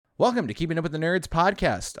Welcome to Keeping Up with the Nerds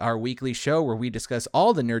podcast, our weekly show where we discuss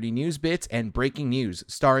all the nerdy news bits and breaking news,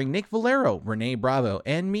 starring Nick Valero, Renee Bravo,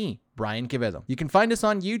 and me, Brian Quevedo. You can find us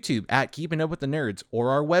on YouTube at Keeping Up with the Nerds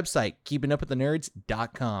or our website,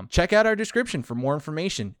 keepingupwiththenerds.com. Check out our description for more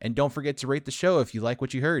information, and don't forget to rate the show if you like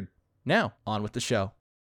what you heard. Now, on with the show.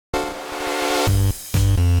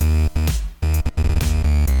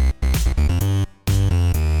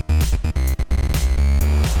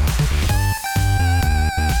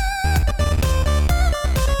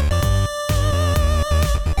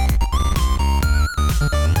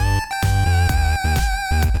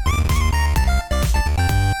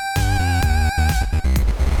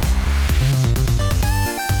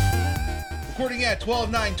 At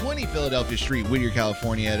 12920 Philadelphia Street, Whittier,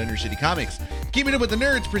 California at Undercity Comics. Keeping Up with the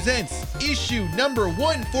Nerds presents issue number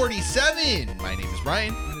 147. My name is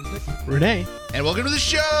Brian. Renee. And welcome to the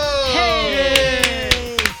show.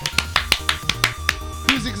 Hey!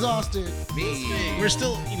 Who's exhausted? Me. We're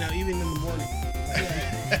still, even in the morning.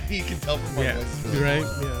 You can tell from my voice. You're right?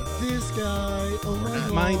 Yeah. This guy. Oh my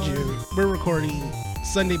God. Mind you, we're recording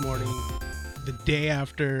Sunday morning, the day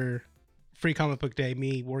after Free Comic Book Day,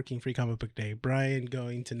 me working Free Comic Book Day, Brian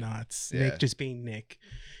going to Knott's, Yeah. Nick just being Nick,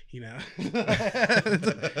 Being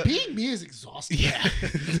me is exhausting. Yeah.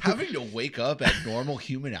 Having to wake up at normal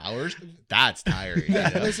human hours, that's tiring. Yeah,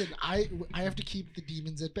 you know? listen, I have to keep the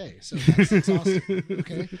demons at bay, so that's exhausting.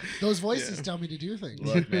 Okay, those voices tell me to do things.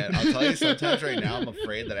 Look, man, I'll tell you, sometimes right now I'm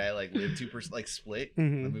afraid that I live like Split,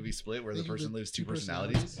 Mhm. the movie Split, where the Like you person live lives two two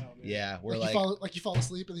personalities. personalities? Yeah, where Like you fall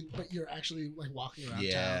asleep, but you're actually like walking around town.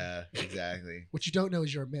 yeah, exactly. What you don't know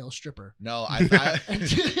is you're a male stripper. No, I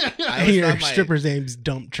And your found my- stripper's name's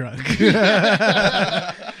Dump Truck.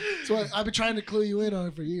 So I've been trying to clue you in on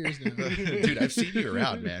it for years now. Dude, I've seen you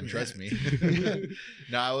around, man. Trust me.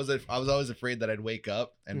 No, I was always afraid that I'd wake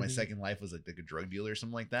up and my second life was like a drug dealer or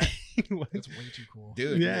something like that. That's way too cool.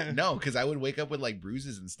 Dude, Yeah. no, because I would wake up with like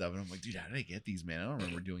bruises and stuff, and I'm like, dude, how did I get these, man? I don't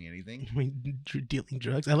remember doing anything. Dealing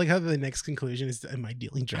drugs. I like how the next conclusion is, am I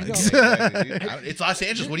dealing I know. drugs? Exactly, dude. It's Los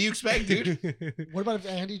Angeles. What do you expect, dude? What about if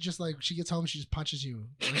Andy just like she gets home, she just punches you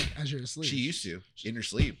as you're asleep? She used to in her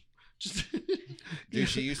sleep. Just Dude,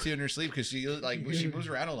 she used to in her sleep because she moves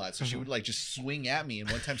around a lot, so she would like just swing at me, and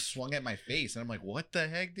one time swung at my face, and I'm like, what the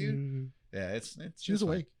heck, dude? Mm. Yeah, it's she was fine.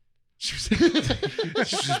 awake. She was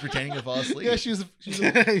just pretending to fall asleep. Yeah, she was.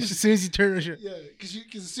 As soon as you turn her shit. Yeah, because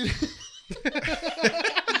as soon as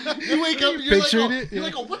you wake up, and you're like, Pictured oh, it? you're Yeah.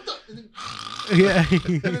 like, oh, what the? And then, Yeah.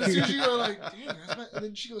 and then as soon as you go like, damn, that's my, and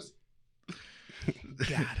then she goes,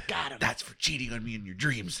 got him. That's for cheating on me in your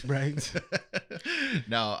dreams. Right.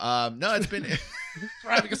 No, it's been For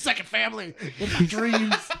having a second family in my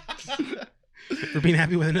dreams. For being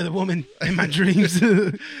happy with another woman in my dreams.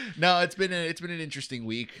 no, it's been an interesting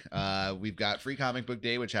week. We've got Free Comic Book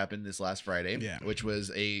Day, which happened this last Friday, Yeah. which was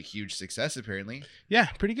a huge success apparently. Yeah,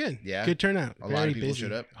 pretty good. Yeah. Good turnout. A lot of people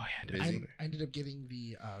showed up. Oh, yeah. Busy. I ended up getting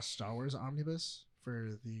the Star Wars omnibus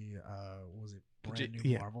for the what was it, brand new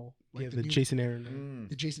Yeah. Marvel? Yeah, the the new, Jason Aaron.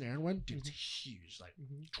 the Jason Aaron one. Dude, it's huge. Like,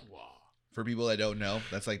 For people that don't know,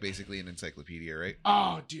 that's like basically an encyclopedia, right?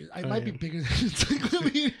 oh, dude, it might be yeah. bigger than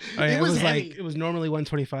encyclopedia. Oh, yeah, It was heavy. like it was normally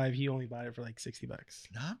 $125. He only bought it for like $60.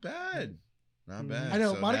 Not bad. Not bad. I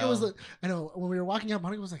know. So Monica now- was like, I know when we were walking out,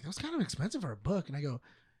 Monica was like, that was kind of expensive for a book. And I go,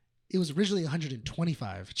 it was originally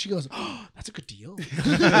 125. She goes, oh, that's a good deal.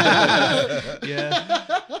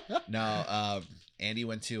 Yeah. No, Andy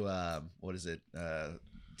went to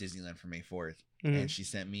Disneyland for May 4th. Mhm. And she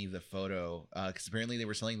sent me the photo because apparently they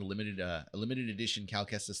were selling the limited edition Cal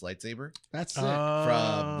Kestis lightsaber That's sick.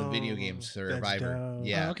 from the video game Oh, Survivor. that's dope.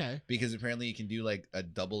 Yeah, Oh, okay. because apparently you can do like a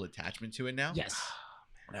double attachment to it now. Yes.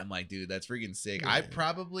 And I'm like, dude, that's freaking sick. Yeah. I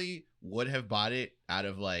probably would have bought it out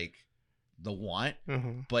of like the want, Uh-huh.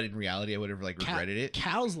 but in reality, I would have like regretted it.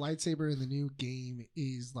 Cal's lightsaber in the new game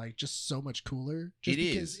is like just so much cooler. Just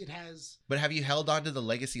It because is. It has. But have you held on to the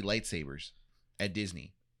legacy lightsabers at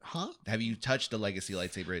Disney? Huh? Have you touched the legacy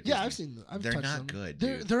lightsaber at Disney? Yeah, I've seen them. They're touched not them. good,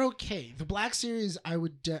 They're dude. they're okay. The Black Series, I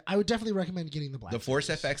would definitely recommend getting the Black. The Force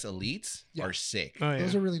Series. FX Elites Yeah. are sick. Oh, yeah.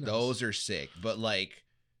 Those are really nice. Those are sick. But like,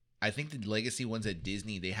 I think the legacy ones at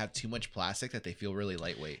Disney, they have too much plastic that they feel really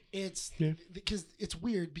lightweight. It's Yeah. because it's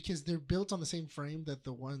weird because they're built on the same frame that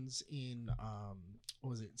the ones in what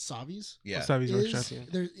was it, Savi's? Yeah. Wasabi's Is. Workshop, yeah.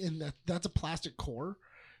 They're in that's a plastic core,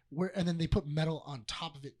 and then they put metal on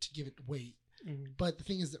top of it to give it weight. Mhm. But the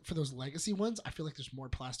thing is that for those legacy ones, I feel like there's more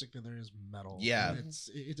plastic than there is metal. Yeah. And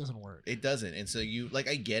it doesn't work. It doesn't. And so you like,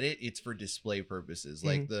 I get it. It's for display purposes.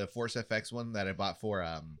 Like the Force FX one that I bought for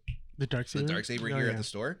The Darksaber? The Darksaber Oh, here yeah. at the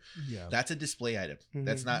store. Yeah. That's a display item. Mhm.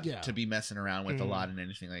 That's not Yeah. to be messing around with a Mhm. lot and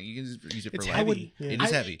anything. Like you can just use it It's for heavy. lighting. Yeah. It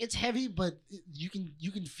is heavy. It's heavy, but you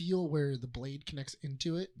can feel where the blade connects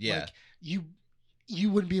into it. Yeah. Like you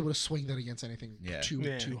wouldn't be able to swing that against anything Yeah. too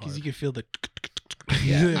Yeah, too because hard. you can feel the.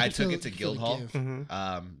 Yeah, I You took feel- it to you feel the Guildhall. give.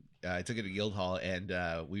 Mhm. I took it to Guildhall,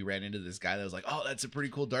 and we ran into this guy that was like, "Oh, that's a pretty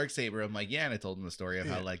cool Darksaber." I'm like, "Yeah," and I told him the story of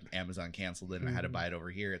how Yeah. like Amazon canceled it and I had to Mhm. buy it over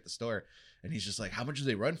here at the store. And he's just like, "How much do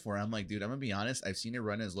they run for?" I'm like, "Dude, I'm gonna be honest. I've seen it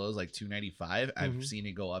run as low as like $295. I've Mhm. seen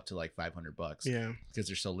it go up to like $500 Yeah. because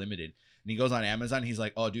they're so limited." And he goes on Amazon. He's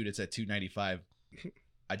like, "Oh, dude, it's at $295.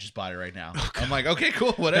 I just bought it right now." Oh, I'm like, "Okay,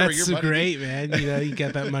 cool, whatever." That's your money, dude." great, man. You know, you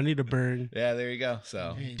got that money to burn. Yeah, there you go.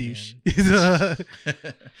 So Hey, Douche. man.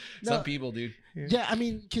 some No. people, dude. Yeah, I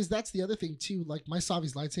mean, because that's the other thing too. Like my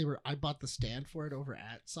Savi's lightsaber, I bought the stand for it over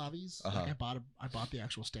at Savi's. Uh-huh. Like I bought the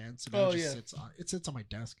actual stand, so now Oh, it just yeah. sits on my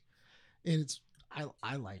desk, and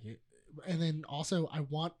I like it. And then also I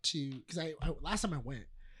want to because I last time I went,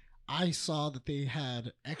 I saw that they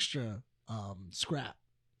had extra scrap.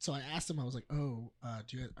 So I asked him, I was like, "Oh, are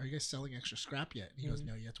you guys selling extra scrap yet?" And he goes, Mhm.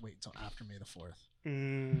 "No, you have to wait until after May the 4th.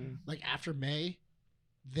 Mm. Like after May,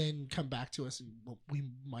 then come back to us and we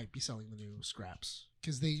might be selling the new scraps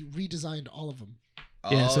because they redesigned all of them.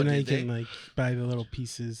 Yeah, so Oh, now you did they? can like buy the little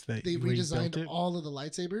pieces that They where you built redesigned it. all of the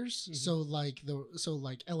lightsabers. Mhm. So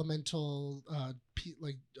like elemental,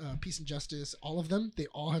 peace and justice, all of them. They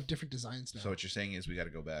all have different designs now. So what you're saying is we got to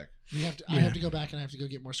go back. we have to. I Yeah. have to go back and I have to go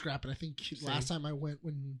get more scrap. And I think Same. last time I went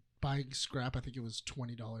when buying scrap, I think it was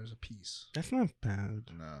 $20 a piece. That's not bad.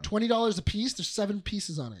 No, $20 a piece. There's 7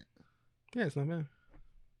 pieces on it. Yeah, it's not bad.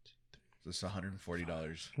 it's $140.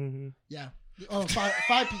 Mm-hmm. Yeah. Oh,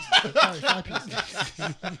 five pieces. Sorry, 5 pieces. No.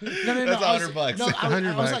 That's I was- $100. No, I was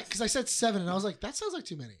 $100. like, because I said 7, and I was like, that sounds like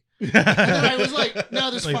too many. And then I was like,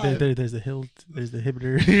 no, there's like 5. there's the hilt, there's the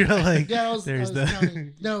hibitor. You know, like Yeah, I was there's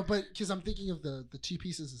counting. No, but because I'm thinking of the 2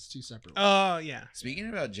 pieces as 2 separate. Oh yeah. Speaking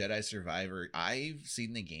about Jedi Survivor, I've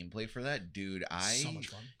seen the gameplay for that, dude. So much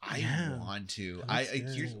fun. I Yeah. want to. That's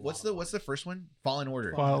Here's good. what's the first one? Fallen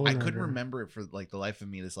Order. Fallen I couldn't Order. remember it for like the life of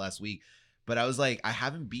me this last week, but I was like, I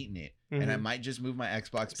haven't beaten it, and I Mhm. might just move my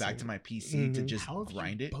Xbox back to my PC to Mhm. just How have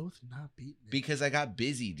grind you it both not beaten it? because I got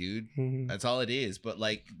busy, dude. Mhm. That's all it is. But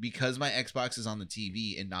like because my Xbox is on the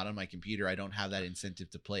TV and not on my computer, I don't have that incentive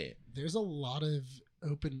to play it. There's a lot of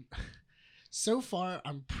open. So far,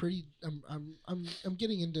 I'm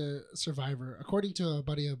getting into Survivor. According to a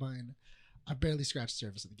buddy of mine, I barely scratched the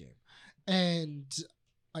surface of the game, and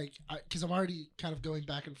like because I'm already kind of going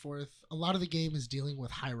back and forth. A lot of the game is dealing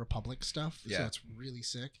with High Republic stuff, so Yeah. it's really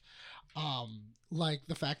sick. Like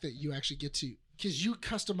the fact that you actually get to because you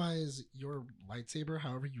customize your lightsaber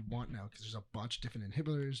however you want now because there's a bunch of different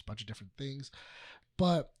inhibitors, a bunch of different things.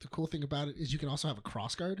 But the cool thing about it is you can also have a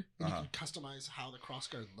crossguard and Uh-huh. you can customize how the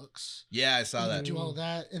crossguard looks. Yeah, I saw And you that. can do all of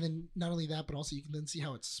that, and then not only that, but also you can then see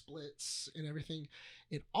how it splits and everything.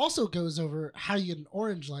 It also goes over how you get an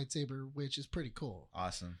orange lightsaber, which is pretty cool.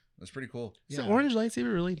 Awesome. That's pretty cool. Is the orange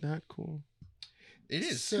lightsaber really that cool? It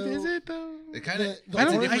is. So- Is it though? It kind of. the I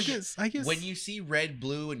don't. orange- I guess. When you see red,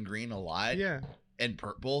 blue, and green a lot, Yeah. and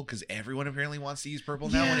purple, because everyone apparently wants to use purple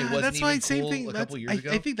now, when it wasn't that's why even same cool thing. a That's, couple years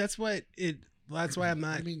ago. I think that's what it. That's why I'm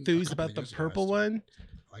not I mean, a enthused couple about the years ago, I purple still- one.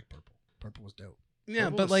 I like purple. Purple was dope. Yeah,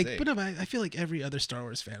 Purple but was like, sick. but no, I feel like every other Star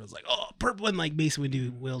Wars fan was like, "Oh, purple," and like Mace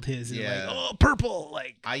Windu willed his, and Yeah. like, "Oh, purple!"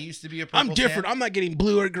 Like, I used to be a purple I'm different. fan. I'm not getting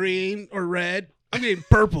blue or green or red. I'm getting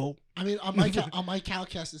purple. I mean, on my on my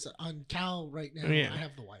Calcast is on Cal right now. Yeah. I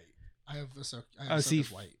have the white. I have Ahsoka. I Oh, have see,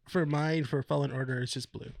 Ahsoka's white. For mine, for Fallen Order, it's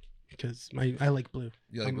just blue because I like blue.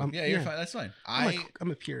 You like I'm- blue? I'm- Yeah, you're yeah. fine. That's fine.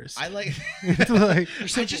 I'm a purist. I like. It's like,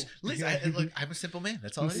 I just listen. Look, I'm a simple man.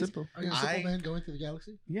 That's all I'm it is. simple. Are you a simple I- man going through the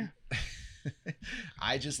galaxy? Yeah.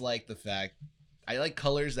 I just like the fact I like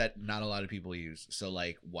colors that not a lot of people use. So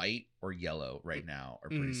like white or yellow right now are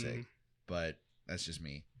pretty sick. But that's just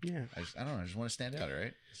me. Yeah. I don't know. I just want to stand out, all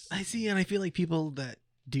right? I see, and I feel like people that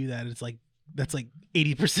do that, it's like that's like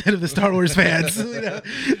 80% of the Star Wars fans. You know?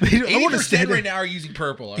 I want to 80% stand right now are using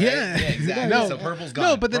purple, all right? Yeah. exactly. No. So purple's gone.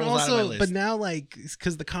 No, but then Purple's out of my also, list. but now like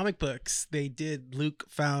because the comic books they did, Luke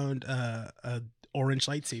found a orange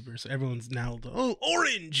lightsaber, so everyone's now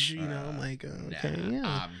orange. You know, I'm like okay, nah,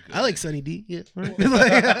 yeah. I'm good. I like Sunny D. Yeah. Like-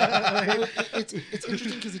 It's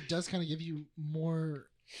interesting because it does kind of give you more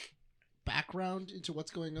background into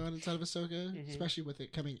what's going on inside of Ahsoka, Mhm. especially with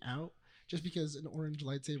it coming out. Just because an orange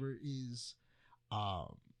lightsaber is a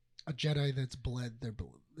Jedi that bled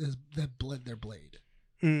their blade.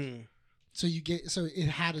 Mm. So it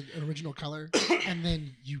had an original color, and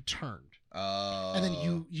then you turned, Oh. and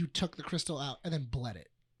then you took the crystal out, and then bled it.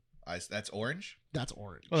 That's orange. That's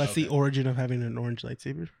orange. Well, that's the Okay. origin of having an orange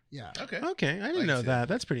lightsaber. Yeah. Okay. Okay, I didn't Like know to- that.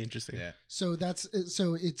 That's pretty interesting. Yeah. So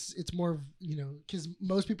it's more of, because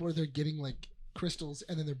most people are getting like crystals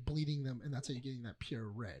and then they're bleeding them, and that's how you're getting that pure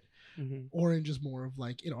red. Mm-hmm. Orange is more of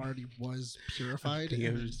like it already was purified. Thinking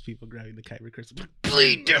and of then- just people grabbing the kyber crystal.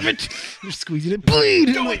 Bleed, damn it! You're squeezing it. Bleed.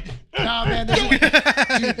 Do it. Nah, man,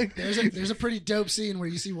 there's a pretty dope scene where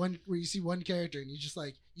you see one character and you just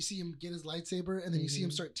like you see him get his lightsaber and then you see him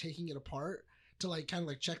start taking it apart to like kind of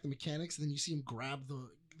like check the mechanics, and then you see him grab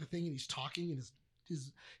the thing and he's talking and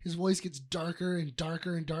his voice gets darker and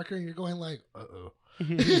darker and darker, and you're going like, uh-oh.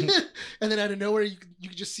 And then out of nowhere you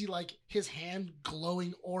can just see like his hand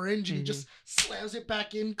glowing orange, and he just slams it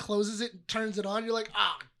back in, closes it, and turns it on. You're like,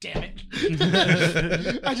 ah, oh, damn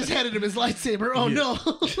it. I just handed him his lightsaber. Oh no.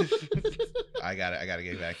 I gotta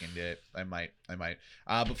get back into it. I might.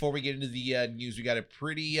 Before we get into the news, we got a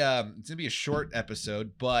pretty it's gonna be a short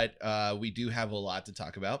episode, but we do have a lot to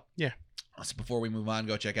talk about. Yeah. So before we move on,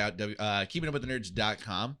 go check out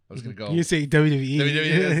keepingupwiththenerds.com. I was gonna go You say WWE.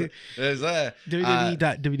 WWE.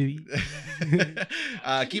 WWE.WWE.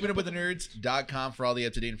 keepingupwiththenerds.com for all the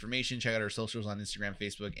up-to-date information. Check out our socials on Instagram,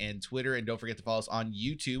 Facebook, and Twitter, and don't forget to follow us on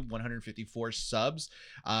YouTube. 154 subs.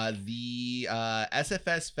 The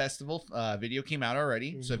SFS Festival video came out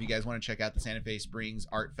already, so if you guys want to check out the Santa Fe Springs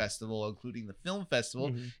Art Festival, including the film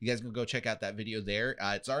festival, you guys can go check out that video there.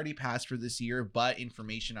 It's already passed for this year, but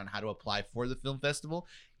information on how to apply for the film festival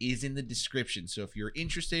is in the description. So if you're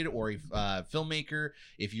interested, or a filmmaker,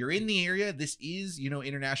 if you're in the area, this is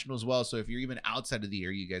international as well. So if you're even outside of the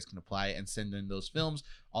area, you guys can apply and send in those films.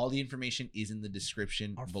 All the information is in the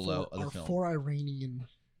description below of the film. 4 Iranian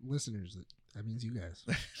listeners, that means you guys.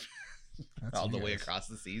 That's All you the way guys. across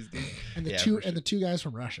the seas, dude. And the Yeah, two for sure. the 2 guys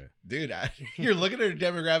from Russia. Dude, you're looking at a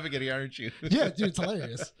demographic, aren't you? Yeah, dude, it's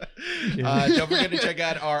hilarious. Don't forget to check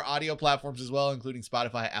out our audio platforms as well, including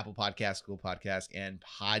Spotify, Apple Podcasts, Google Podcasts, and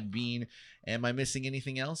Podbean. Am I missing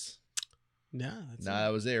anything else? No, That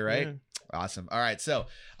was it, right? Yeah. Awesome. All right. So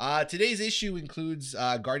today's issue includes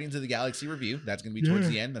Guardians of the Galaxy review. That's going to be towards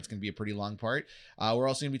the end. That's going to be a pretty long part. We're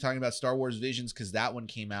also going to be talking about Star Wars Visions, because that one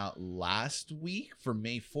came out last week for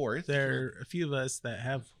May 4th. There are a few of us that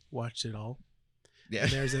have watched it all. Yeah.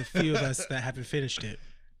 And there's a few of us that haven't finished it.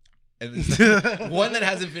 And there's one that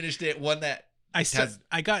hasn't finished it, one that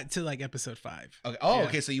I got to like episode 5. Okay. Oh, Yeah,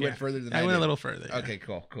 okay. So you went further than I went did. a little further. Yeah. Okay,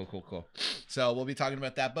 cool. So we'll be talking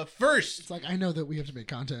about that. But first, It's like, I know that we have to make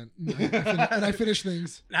content, and I finish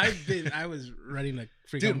things. I was running a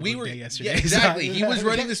freaking dude, we were day yesterday. Yeah, exactly. He was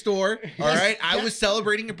running the store. All right. I was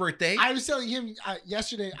celebrating a birthday. I was telling him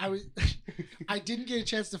yesterday I didn't get a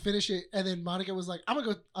chance to finish it, and then Monica was like, I'm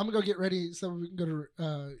gonna go get ready so we can go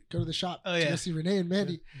to the shop to go see Renee and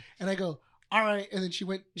Mandy. And I go, all right. And then she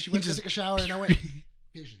went to take a shower, and I went,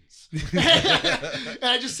 Visions. And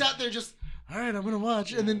I just sat there just, all right, I'm gonna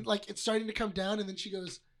watch. And then like it's starting to come down, and then she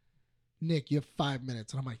goes, Nick, you have 5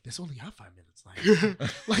 minutes. And I'm like, this only have 5 minutes.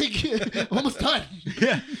 Like I'm almost done.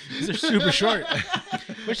 Yeah, these are super short.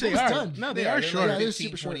 Which they Almost are. done. No, they Yeah, are they're short. like they're 15,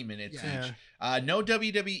 super short. 20 minutes Yeah. each. No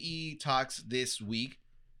WWE talks this week.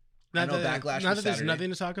 I Not know that, Backlash not was that there's Saturday. nothing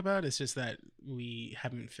to talk about. It's just that we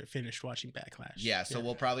haven't finished watching Backlash. Yeah, so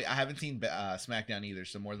we'll probably. I haven't seen SmackDown either,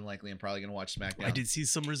 so more than likely I'm probably gonna watch SmackDown. I did see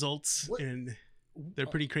some results, What- and they're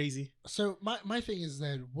pretty crazy. So my thing is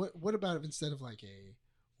that what about if instead of like a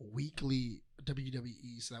weekly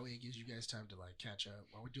WWE, so that way it gives you guys time to like catch up,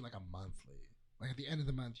 why don't we do like a monthly? Like at the end of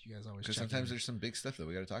the month, you guys always Because check sometimes in. there's some big stuff that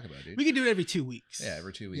we got to talk about, dude. We can do it every 2 weeks. Yeah,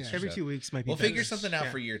 every 2 weeks. Yeah. or Every so. 2 weeks might be We'll better. figure something out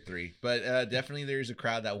Yeah. for year 3, but definitely there's a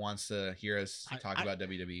crowd that wants to hear us talk about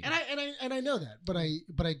WWE. and I know that, but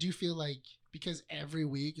I do feel like because every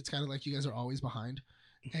week it's kind of like you guys are always behind,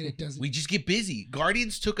 and it doesn't. We just get busy.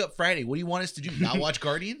 Guardians took up Friday. What do you want us to do? Not watch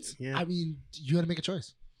Guardians? Yeah. I mean, you got to make a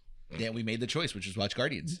choice, Yeah, we made the choice, which is watch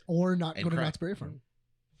Guardians. or not And go to cry. Knott's Berry Farm.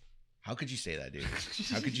 How could you say that, dude?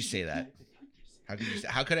 How could you say that?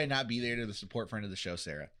 How could I not be there to the support friend of the show,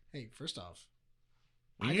 Sarah? Hey, first off,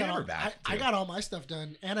 We got never all, back. I got all my stuff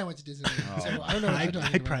done, and I went to Disneyland. Oh, So I don't know what I you're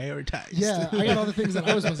talking about. prioritized. Yeah, I got all the things that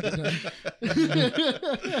I was supposed to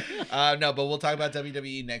get done. No, but we'll talk about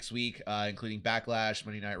WWE next week, including Backlash,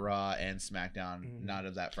 Monday Night Raw, and SmackDown. Not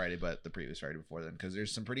of that Friday, but the previous Friday before then, because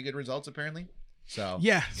there's some pretty good results apparently. So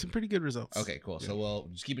Yeah, some pretty good results. okay, cool. So we'll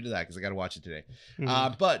just keep it to that because I got to watch it today.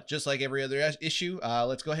 Mhm. But just like every other issue,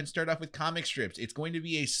 let's go ahead and start off with comic strips. It's going to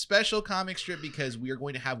be a special comic strip because we are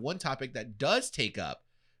going to have one topic that does take up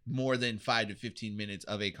more than 5 to 15 minutes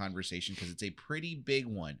of a conversation because it's a pretty big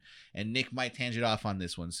one. And Nick might tangent off on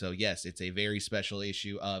this one. So yes, it's a very special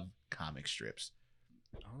issue of comic strips.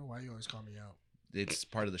 I don't know why you always call me out. It's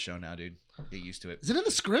part of the show now, dude. Get used to it. Is it in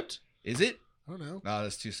the script? Is it? I don't know. Oh,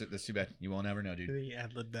 that's too bad. You won't ever know, dude. You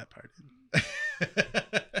ad-libbed that part.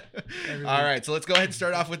 All right, so let's go ahead and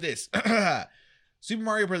start off with this. Super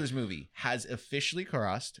Mario Brothers movie has officially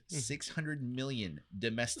crossed 600 million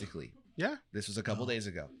domestically. Yeah. This was a couple days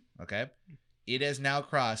ago. Okay. It has now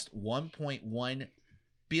crossed 1.1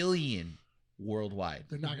 billion worldwide.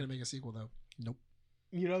 They're not gonna make a sequel though. Nope.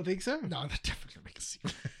 You don't think so? No, they're definitely gonna make a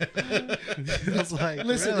sequel. It's like,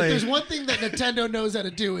 Listen, really? if there's one thing that Nintendo knows how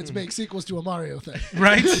to do, it's make sequels to a Mario thing.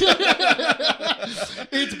 Right?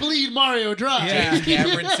 It's bleed Mario dry. Yeah. James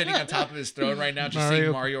Cameron sitting on top of his throne right now, just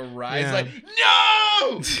seeing Mario rise. Yeah. Like,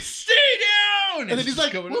 no, stay down. And then he's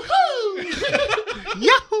like, going, woohoo!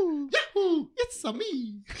 Yahoo! Yahoo! It's a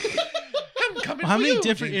me. I'm coming How for many you,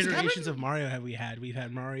 different James iterations Cameron. of Mario have we had? We've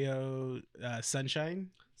had Mario Sunshine.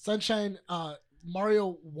 Sunshine,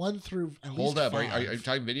 Mario 1 through at Hold least up. 5. Are you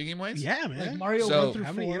talking video game wise? Yeah, man. Like Mario So, 1 through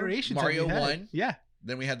How 4. many iterations Mario have we had? 1. Yeah.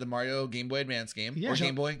 Then we had the Mario Game Boy Advance game. Yeah. Or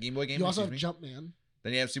Game Boy game. You also have excuse me. Jumpman.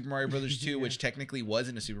 Then you have Super Mario Brothers 2, Yeah. which technically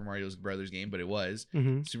wasn't a Super Mario Brothers game, but it was.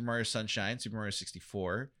 Mm-hmm. Super Mario Sunshine, Super Mario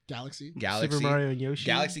 64, Galaxy. Galaxy. Super Mario and Yoshi.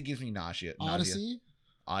 Galaxy gives me nausea. Odyssey.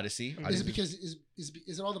 Odyssey. Is it because is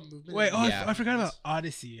it all the movement? Wait, oh, Yeah. I forgot about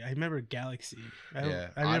Odyssey. I remember Galaxy. I Yeah.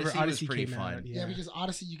 remember Odyssey was Odyssey pretty came fun. out. Yeah, because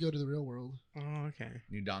Odyssey you go to the real world. Oh, okay.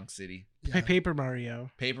 New Donk City. Yeah. Paper Mario.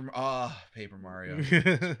 Paper Mario.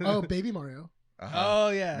 Oh, Baby Mario. Uh-huh. Oh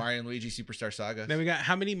yeah. Mario and Luigi Superstar Saga. Then we got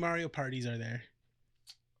how many Mario parties are there?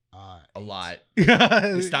 A lot.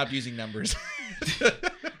 And They stopped using numbers.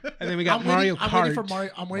 then we got Mario Kart. I'm waiting for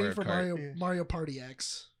Mario. I'm waiting Mario for Kart. Yeah. Mario Party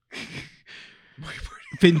X.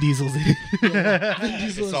 Vin Diesel's in it. Yeah, Vin Diesel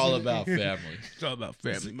It's is all in it. about family. It's all about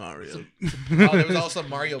family Mario. Oh, there was also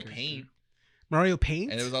Mario Paint, Mario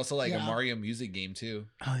Paint. and it was also like a Yeah. Mario music game too.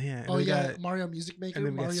 Oh yeah. And Oh we yeah, got Mario Music Maker. and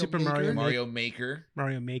then we got Mario Super Maker, Mario Mario Maker.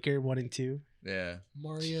 Mario Maker 1 and 2. Yeah.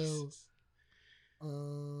 Mario.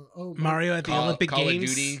 Mario at the Olympic Call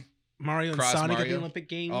Games. of Duty. Mario and Cross Sonic at the Mario. Olympic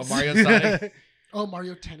Games. Oh, Mario and Sonic. Oh,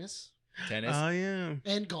 Mario Tennis Tennis. Oh yeah.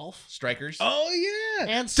 and golf Strikers. Oh yeah.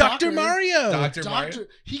 and Dr. soccer. Mario. Dr. Mario. Doctor,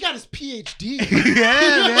 he got his PhD.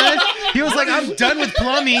 Yeah, man. He was like, I'm done with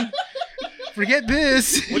plumbing. Forget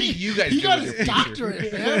this. What do you guys He do got with his your future?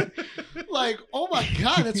 doctorate, man. Like, oh my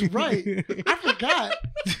god, that's right. I forgot.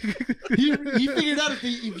 He figured out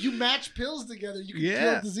if you match pills together, you can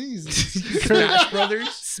Yeah. kill disease. Smash Brothers.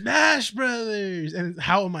 Smash Brothers. And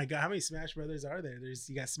how, oh my God, how many Smash Brothers are there?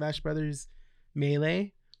 You got Smash Brothers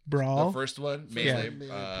Melee, Brawl, The first one, Yeah. Melee.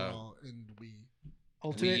 Brawl, and Wii.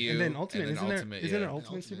 Ultimate, Wii U, and then Ultimate. and then Isn't Ultimate, there, isn't yeah. there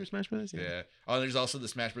Ultimate Super Ultimate. Smash Brothers? Yeah. Oh, there's also the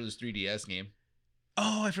Smash Brothers 3DS game.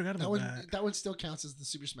 Oh, I forgot That about that. that one still counts as the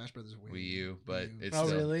Super Smash Brothers Wii U, but it's Oh,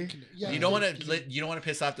 still. really? Yeah, You don't want because to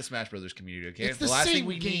piss off the Smash Brothers community, okay? It's The the last thing same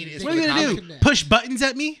we game. need is They What for are the you comic. gonna do? Connect. Push buttons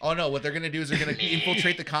at me? Oh no! What they're gonna do is they're gonna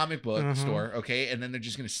infiltrate the comic book Uh-huh. store, okay, and then they're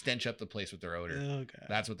just gonna stench up the place with their odor. Oh, God.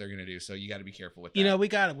 That's what they're gonna do. So you got to be careful with that. You know, we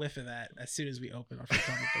got a whiff of that as soon as we opened our free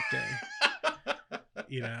comic book day.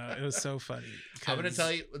 You know, it was so funny. I'm gonna 'cause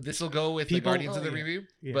tell you, this will go with People- the Guardians of the oh, yeah. review.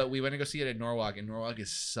 Yeah. But we went to go see it at Norwalk, and Norwalk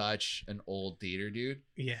is such an old theater, dude.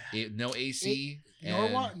 Yeah. No AC. and-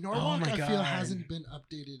 Norwalk, Oh my I feel God. hasn't been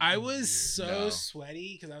updated. I in was years. so No.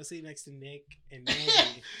 sweaty because I was sitting next to Nick and Mandy.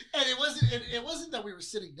 And it wasn't that we were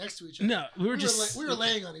sitting next to each other. No, we were just we were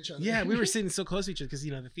laying on each other. Yeah, we were sitting so close to each other because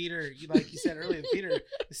the theater, like you said earlier, the theater,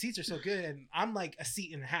 the seats are so good, and I'm like a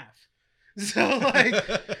seat and a half.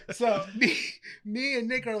 So me and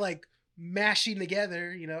Nick are like mashing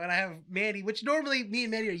together, and I have Mandy, which normally me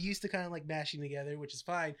and Mandy are used to kind of like mashing together, which is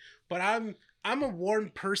fine. But I'm a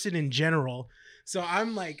warm person in general, so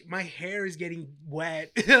I'm like my hair is getting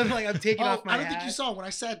wet. I'm taking off my I don't hat. think you saw when I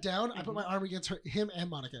sat down. I put my arm against him and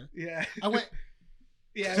Monica. Yeah, I went.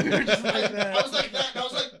 yeah, we were just like that. I was like that. And I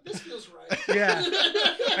was like, this feels right. Yeah.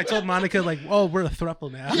 I told Monica like, oh, we're a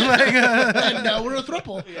throuple now. Yeah. Like, And now we're a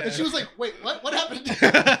throuple. Yeah. And she was like, wait, what? What happened?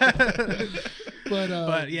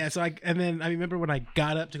 But yeah, so I remember when I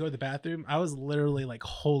got up to go to the bathroom, I was literally like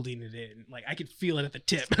holding it in, like I could feel it at the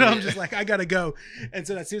tip, and I'm just like, I gotta go. And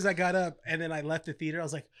so as soon as I got up and then I left the theater, I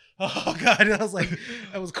was like, oh God, and I was like,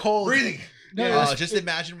 I was cold. breathing. No, Yeah. it was- Just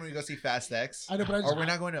imagine when we go see Fast X. I know, but I Or we're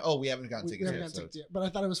not going to. Oh, we haven't gotten we tickets haven't yet. gotten So. tickets yet. But I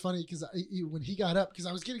thought it was funny because when he got up, because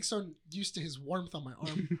I was getting so used to his warmth on my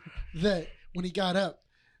arm that when he got up,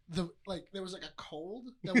 there was like a cold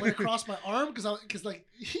that went across my arm because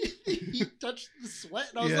he touched the sweat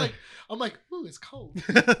and I was Yeah. I'm like, ooh, it's cold.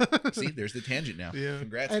 See, there's the tangent now. Yeah.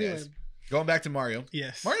 Congrats, Anyway, guys. Going back to Mario.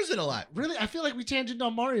 Yes. Mario's in a lot. Really, I feel like we tangent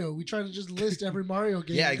on Mario. We try to just list every Mario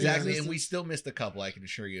game. Yeah, in exactly. And existence. we still missed a couple, I can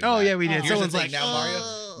assure you. of Oh that. yeah, we did. Here's Someone's the thing, like,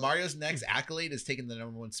 now Mario's next accolade is taking the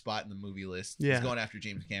 #1 spot in the movie list. Yeah. He's going after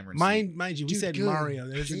James Cameron. mind you, we Dude, said good. Mario.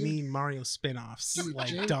 That doesn't James- mean Mario spin-offs Dude, like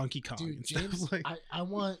James- Donkey Kong. Dude, and stuff. James, Like, I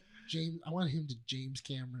want James. I want him to James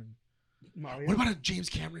Cameron. Mario. What about if James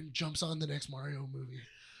Cameron jumps on the next Mario movie?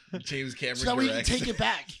 James Cameron So that way he can directs. take it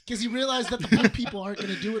back because he realized that the blue people aren't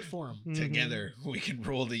going to do it for him. Mhm. Together, we can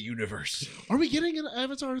rule the universe. Are we getting an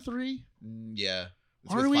Avatar 3? Yeah.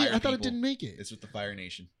 It's Are with we? Fire I thought it people. didn't make it. It's with the Fire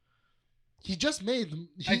Nation. He just made them.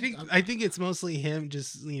 I think it's mostly him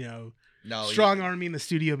just No, strong arming the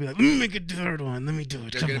studio, be like, let me make a third one. Let me do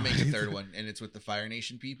it. they're Come gonna on." make a third one, and it's with the Fire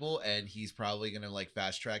Nation people, and he's probably gonna like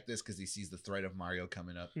fast track this because he sees the threat of Mario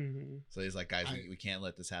coming up. Mhm. So he's like, guys, we can't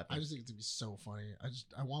let this happen. I just think it's gonna be so funny.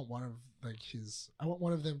 I want one of I want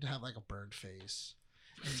one of them to have like a burned face.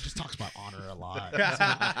 And he just talks about honor a lot.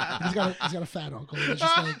 He's got a fat uncle. He's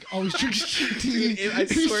just like always drinks tea. Dude, I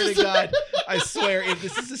swear to God, I swear, if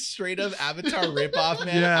this is a straight up Avatar ripoff,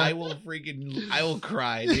 man, Yeah. I will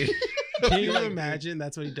cry, dude. Can you imagine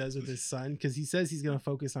that's what he does with his son? Because he says he's going to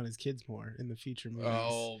focus on his kids more in the future movies.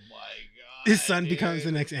 Oh my God. His son dude. becomes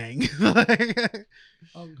the next Aang.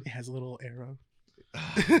 Um, He has a little arrow.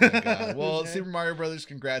 Oh my God. Well, Yeah. Super Mario Brothers,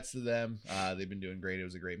 congrats to them. They've been doing great. It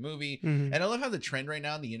was a great movie. Mhm. And I love how the trend right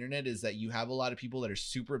now on the internet is that you have a lot of people that are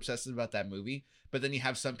super obsessed about that movie, but then you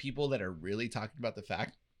have some people that are really talking about the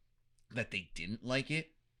fact that they didn't like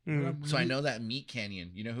it. Mhm. So I know that Meat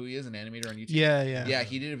Canyon, you know who he is, an animator on YouTube? Yeah, yeah. Yeah,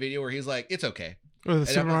 he did a video where he's like, it's okay. Or the And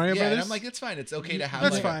Super I'm like, Mario yeah, Brothers? and I'm like, it's fine. It's okay to have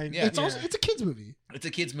That's like, fine. Yeah, it's also Yeah. it's a kids movie. it's a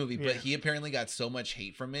kid's movie, Yeah. but he apparently got so much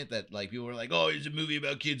hate from it that like people were like, "Oh, it's a movie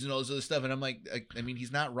about kids and all this other stuff." And I'm like, I mean,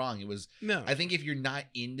 he's not wrong. It was. No. I think if you're not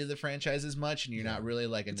into the franchise as much and you're not really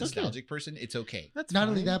like a It's okay. nostalgic person, it's okay. That's Not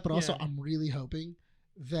only fine. that, but also Yeah. I'm really hoping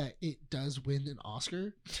that it does win an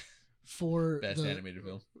Oscar for Best animated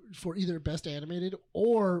film. for either best animated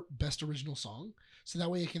or best original song. So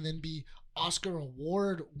that way it can then be Oscar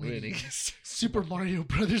award winning Winning. Super Mario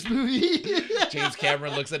Brothers movie. James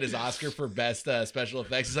Cameron looks at his Oscar for best special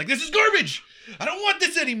effects. He's like, "This is garbage. I don't want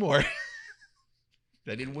this anymore."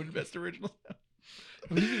 That didn't win best original.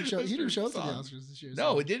 He didn't show up to the Song. Oscars this year.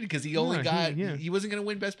 No, so- it didn't because he only No, got. yeah. He wasn't going to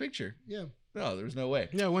win best picture. yeah. No, there was no way.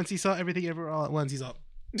 Yeah, once he saw everything ever all at once, he's all.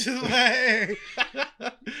 Dude,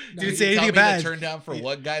 Didn't say anything bad. Turned down for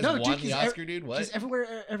what guys No, dude, won the 'cause Oscar, dude? What? Because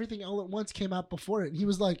everywhere, everything all at once came out before it, and he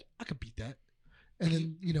was like, "I could beat that." And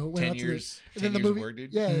then went 10 out to years. the, 10 and then the years movie, work,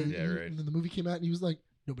 dude. yeah, Yeah, and, right. and then the movie came out, and he was like,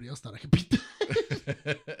 "Nobody else thought I could beat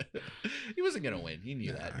that." He wasn't gonna win. He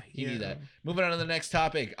knew Nah, that. He knew yeah. that. Moving on to the next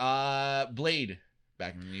topic. Blade.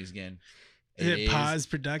 Back in the news again. It is- paused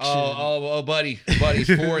production. buddy,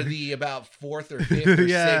 for the about fourth or fifth or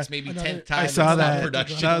Yeah. sixth, maybe Another- 10th time. I it's saw not that.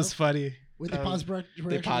 Production. That was funny. Wait, they paused production.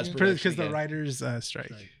 they paused again? production. Because the again. writers strike.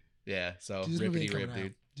 Right. Yeah. So Dude, this movie rippity ain't rip, coming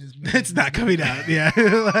dude. out. This movie- It's not coming out. Yeah.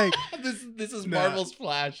 Like, This is Nah. Marvel's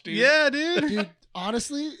Flash, dude. yeah, dude. Dude,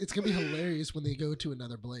 honestly, it's gonna be hilarious when they go to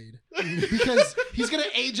another Blade because he's gonna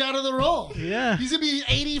age out of the role. Yeah. He's gonna be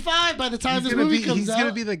 85 by the time He's this gonna movie be, comes he's out.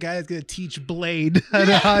 gonna be the guy that's gonna teach Blade how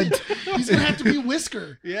to Yeah. hunt. He's gonna have to be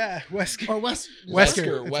Whisker Yeah, Wesker. or Wes.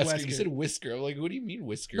 Wesker. Wesker. It's You said Whisker. I'm like, what do you mean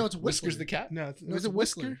Whisker? No, it's Whisker's Whistler. the cat. No, No, was it's it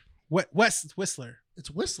Whisker? Whistler. Whistler. It's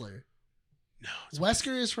Whistler. No, it's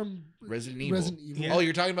Wesker is from Resident Evil. Resident Evil. Yeah. Oh,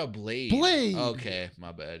 you're talking about Blade. Blade. Okay,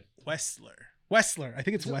 my bad. Whistler. Whistler. I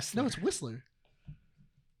think it's Is it- Whistler. No, it's Whistler.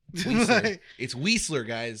 Weasler. It's Weasler,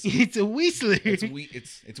 guys. It's a Whistler. It's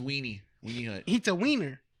it's Weenie. Weenie Hunt. It's a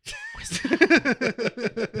wiener.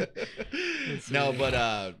 No,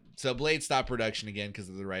 but so Blade stopped production again because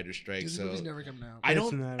of the writer's strike. This So movie's never coming out. I It's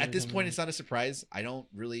don't. not At this really point, coming it's not a surprise. I don't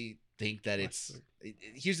really think that it's. Whistler.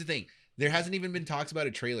 Here's the thing: there hasn't even been talks about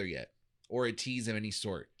a trailer yet or a tease of any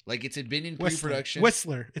sort. Like it's had been in Whistler. pre-production.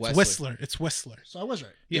 Whistler. It's Whistler. Whistler. It's Whistler. So I was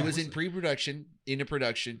right. Yeah. It was in pre-production, into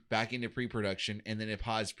production, back into pre-production, and then it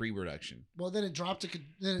paused pre-production. Well, then it dropped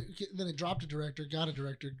then it dropped a director, got a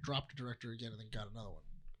director, dropped a director again, and then got another one.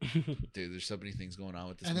 Dude, there's so many things going on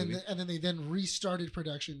with this And movie. then they then restarted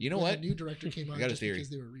production. You know when what? A new director came on got a just theory. because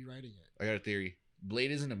they were rewriting it. I got a theory. Blade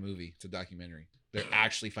isn't a movie; it's a documentary. They're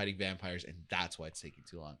actually fighting vampires, and that's why it's taking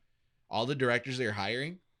too long. All the directors they're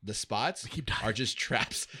hiring, the spots They keep dying. are just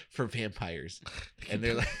traps for vampires, and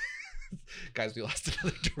they're like, "Guys, we lost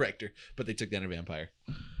another director, but they took down a vampire."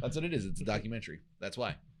 That's what it is. It's a documentary. That's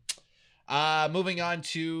why. Moving on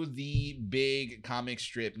to the big comic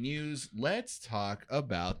strip news. Let's talk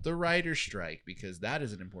about the writer's strike because that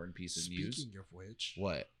is an important piece of news. Speaking of which,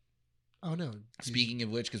 What? Oh no. Speaking of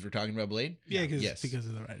which, because we're talking about Blade. Yeah, Yes. because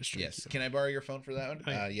of the writer's strike. Yes. so. Can I borrow your phone for that one?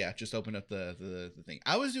 Oh, yeah. Yeah. Just open up the thing.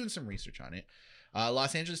 I was doing some research on it.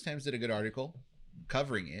 Los Angeles Times did a good article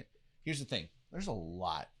covering it. Here's the thing. There's a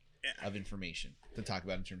lot of information to talk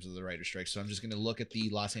about in terms of the writer's strike. So I'm just going to look at the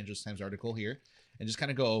Los Angeles Times article here and just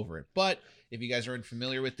kind of go over it. But if you guys are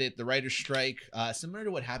unfamiliar with it, the writer's strike, similar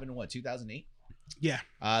to what happened in 2008? Yeah.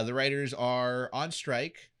 The writers are on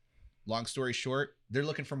strike. Long story short, they're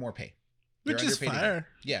looking for more pay. They're Which is underpaid again. fair.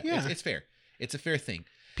 Yeah, Yeah. It's fair. It's a fair thing.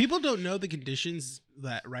 People don't know the conditions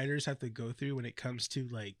that writers have to go through when it comes to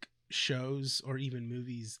like shows or even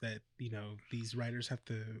movies that, these writers have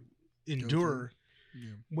to endure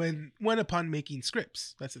when upon making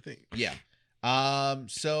scripts. That's the thing. Yeah.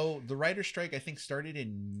 So the writer's strike, I think, started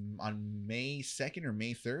on May 2nd or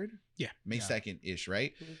May 3rd. Yeah. May Yeah. 2nd ish,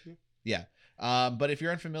 right? Yeah. But if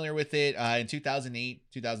you're unfamiliar with it, in 2008,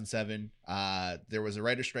 2007, there was a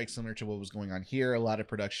writer's strike similar to what was going on here. A lot of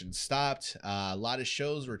productions stopped. A lot of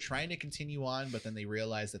shows were trying to continue on, but then they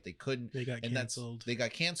realized that they couldn't. They got And canceled. They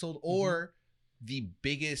got canceled. Or the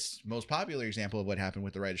biggest, most popular example of what happened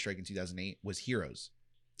with the writer's strike in 2008 was Heroes.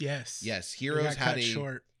 Yes. Yes, They Heroes got had cut a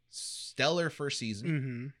short. stellar first season,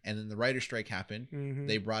 Mm-hmm. and then the writer's strike happened. Mm-hmm.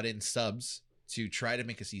 They brought in subs to try to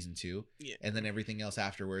make a season 2, Yeah. and then everything else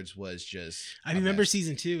afterwards was just. I a remember mess.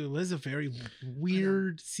 season 2. It was a very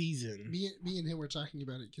weird season. Me and him were talking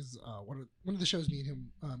about it because one of the shows me and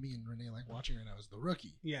Renee like watching right now is The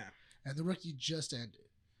Rookie, Yeah. and The Rookie just ended,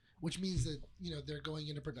 which means that they're going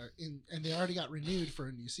into production and they already got renewed for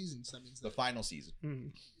a new season. So that means The that final season.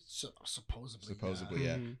 Mm. Supposedly,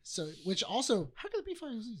 yeah. Mhm. So which also, how could it be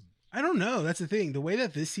final season? I don't know. That's the thing. The way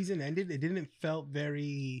that this season ended, it didn't felt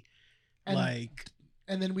very And- like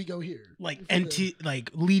And then we go here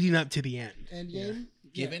leading up to the end. end Yeah. game.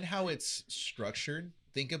 Given how it's structured,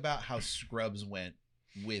 think about how Scrubs went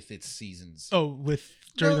with its seasons Oh,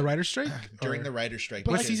 during No. the writer's strike? during Or- the writer's strike.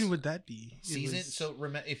 What because season would that be? It season? was- So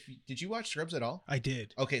remember, did you watch Scrubs at all? I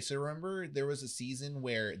did. Okay, so remember there was a season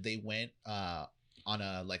where they went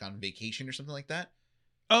on vacation or something like that.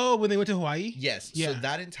 Oh, when they went to Hawaii? Yes. Yeah. So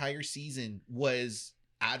that entire season was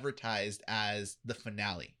advertised as the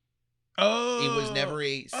finale. Oh. It was never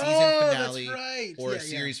a season Oh, finale that's right. or Yeah, a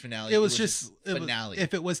series finale. It was just finale.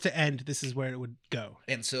 if it was to end, this is where it would go.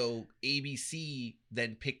 And so ABC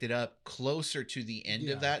then picked it up closer to the end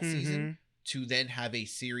Yeah. of that Mm-hmm. season to then have a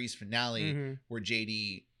series finale Mhm. where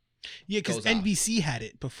JD. Yeah, because goes off. NBC had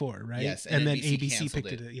it before, right? Yes, and then NBC ABC canceled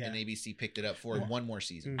picked it. Yeah. and ABC picked it up for Well, one more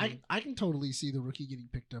season. Mhm. I can totally see The Rookie getting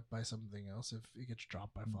picked up by something else if it gets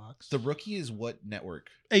dropped by Fox. The Rookie is what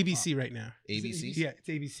network? ABC right now. ABC. Yeah, it's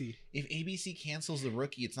ABC. If ABC cancels The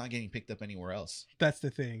Rookie, it's not getting picked up anywhere else That's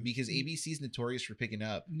the thing. because ABC is notorious for picking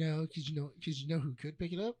up No, because you know who could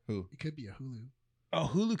pick it up? who. It could be a Hulu.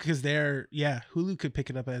 Oh, Hulu, because Hulu could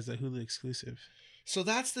pick it up as a Hulu exclusive, So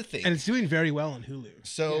that's the thing. and it's doing very well on Hulu.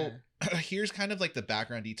 So here's kind of like the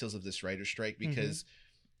background details of this writer's strike because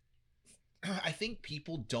I think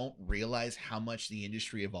people don't realize how much the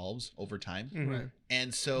industry evolves over time. Mhm. Right.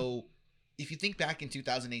 And so if you think back in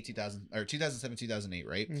 2007, 2008,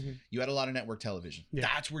 right? Mhm. You had a lot of network television. Yeah.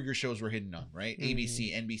 That's where your shows were hitting on, right? Mhm.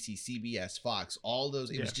 ABC, NBC, CBS, Fox, all those.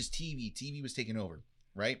 It was Yeah. just TV. TV was taking over,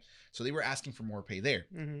 right? So they were asking for more pay there.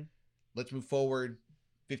 Mhm. Let's move forward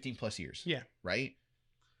 15 plus years. Yeah. Right?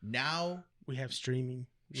 Now We have streaming.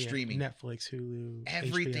 We have Streaming. Netflix, Hulu,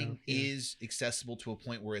 everything HBO, yeah. is accessible to a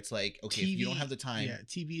point where it's like, okay, if you don't have the time. Yeah,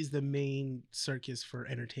 TV is the main circus for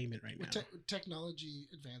entertainment right now. With technology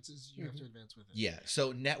advances, you have to advance with it. Yeah.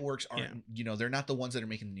 So networks aren't, they're not the ones that are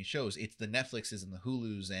making the new shows. It's the Netflixes and the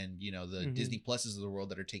Hulus and, the Mhm. Disney Pluses of the world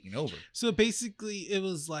that are taking over. So basically, it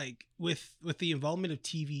was like with the involvement of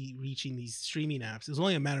TV reaching these streaming apps, it was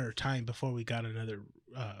only a matter of time before we got another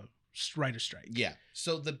writer strike. Yeah.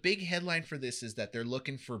 So the big headline for this is that they're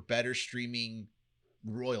looking for better streaming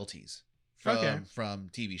royalties from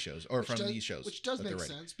TV shows or from these shows. Which does that they're make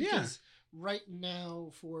writing. sense Yeah. because right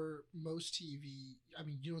now for most TV, I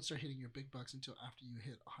mean, you don't start hitting your big bucks until after you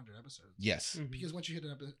hit 100 episodes. Yes. Mhm. Because once you hit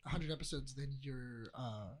 100 episodes, then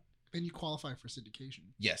then you qualify for syndication.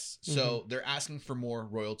 Yes. So they're asking for more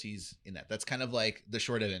royalties in that. That's kind of like the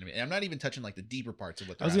short end of it. And I'm not even touching like the deeper parts of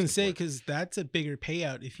what they're I was going to asking say, for. because that's a bigger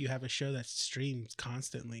payout if you have a show that's streamed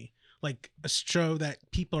constantly. Like a show that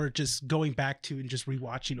people are just going back to and just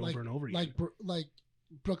rewatching over and over again. Like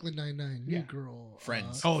Brooklyn Nine-Nine, New Yeah. Girl,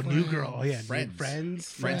 Friends. New Girl. Oh, yeah. Friends.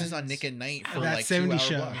 Friends. Friends is on Nick at Night for That like 70 2 hour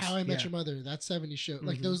show. blocks. How I Met Yeah. Your Mother, that 70s show,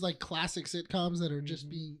 like Mhm. those like classic sitcoms that are just Mhm.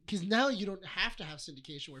 being, because now you don't have to have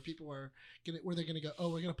syndication where people are where they're gonna go, oh,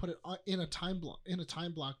 we're gonna put it in a time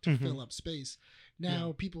block to Mhm. fill up space.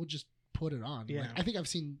 Now people just put it on. Yeah. Like, I think I've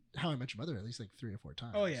seen How I Met Your Mother at least like 3 or 4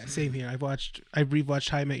 times. Oh yeah, same here. I've rewatched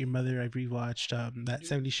How I Met Your Mother. I've rewatched that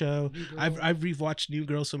 70s show. New Girl. I've rewatched New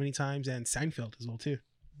Girl so many times, and Seinfeld as well too.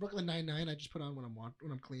 Brooklyn Nine-Nine. I just put on when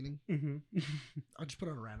I'm cleaning. Mm-hmm. I'll just put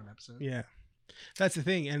on a random episode. Yeah, that's the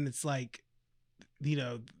thing, and it's like, you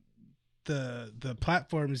know, the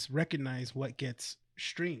platforms recognize what gets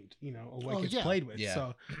streamed, you know, or what gets played with. Yeah.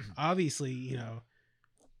 So obviously, you know,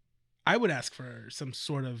 I would ask for some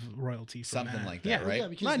sort of royalty from Something that. like that, Yeah. right? Yeah,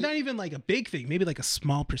 because Not even like a big thing, maybe like a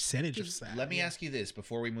small percentage of that. Let me ask you this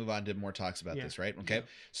before we move on to more talks about Yeah. this, right? Okay. Yeah.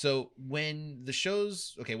 So when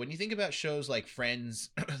you think about shows like Friends,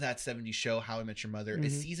 That 70s Show, How I Met Your Mother, a Mhm.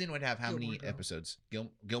 season would have how Gilmore many Girls. episodes?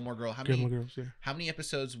 Gilmore Girl, how Gilmore many Girls, yeah. how many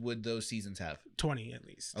episodes would those seasons have? 20 at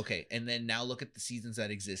least. Okay. And then now look at the seasons that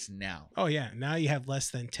exist now. Oh yeah, now you have less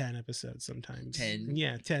than 10 episodes sometimes. 10?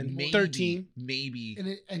 Yeah, 10, Maybe, 13. Maybe.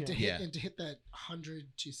 To Yeah. hit that 100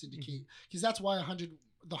 to syndicate, because that's why the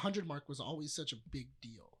 100 mark was always such a big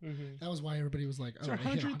deal. Mm-hmm. That was why everybody was like, It's "Oh, our they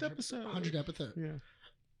hit 100th episode." 100 episode." Yeah.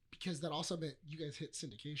 Because that also meant you guys hit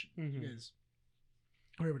syndication. Mhm. You guys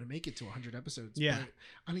were able to make it to 100 episodes. Yeah. But,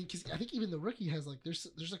 I mean, because I think even The Rookie has like there's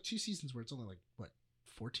like 2 seasons where it's only like what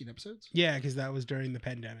 14 episodes. Yeah, because that was during the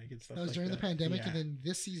pandemic and stuff. That was like during the pandemic, Yeah. and then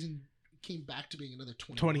this season came back to being another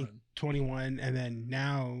 21. 21, and then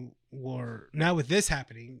now with this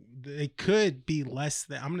happening, it could be less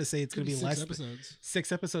than. I'm gonna say it's Could gonna be 6 less episodes. than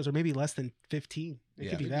 6 episodes, or maybe less than 15. It Yeah.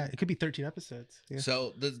 could be that. It could be 13 episodes. Yeah.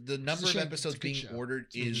 So the number of shame. episodes It's a good being show. ordered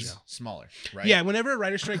It's a good is show. smaller, right? Yeah, whenever a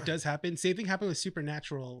writer strike does happen, same thing happened with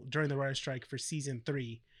Supernatural during the writer strike for season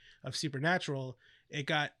 3 of Supernatural. It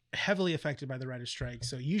got heavily affected by the writer strike.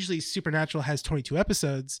 So usually Supernatural has 22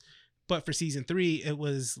 episodes, but for season 3 it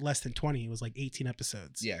was less than 20. It was like 18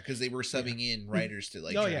 episodes. Yeah, because they were subbing in writers to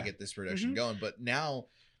like Oh, try yeah. to get this production Mhm. going. But now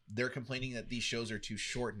they're complaining that these shows are too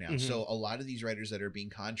short now. Mhm. So a lot of these writers that are being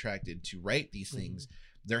contracted to write these things,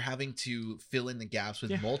 they're having to fill in the gaps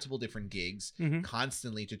with Yeah. multiple different gigs Mhm.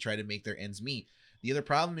 constantly to try to make their ends meet. The other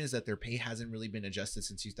problem is that their pay hasn't really been adjusted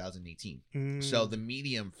since 2018. So the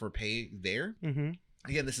medium for pay there, Mhm.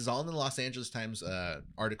 again, this is all in the Los Angeles Times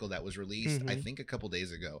article that was released, I Mhm. think, a couple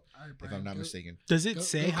days ago, All right, if Brian, I'm not go- mistaken. Does it Go,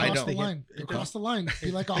 say go how I much across don't. they the line. get? Go across the line.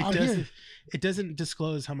 Be like, oh, It I'm doesn't. here. It doesn't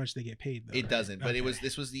disclose how much they get paid though. It right? doesn't, but Okay.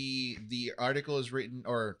 this was the article is written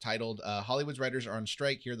or titled Hollywood's writers are on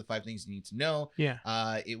strike. Here are the 5 things you need to know. Yeah.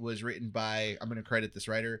 It was written by, I'm going to credit this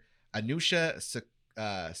writer, Anusha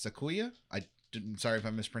Sakuya. Sorry if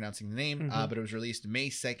I'm mispronouncing the name, Mhm. but it was released May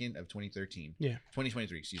 2nd of 2013. Yeah.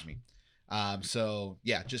 2023, excuse me. So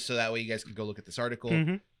yeah, just so that way you guys can go look at this article.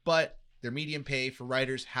 Mhm. But their median pay for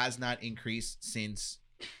writers has not increased since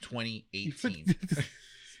 2018.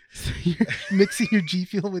 So you're mixing your G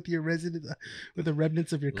Fuel with your with the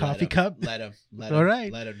remnants of your coffee cup. Let him. All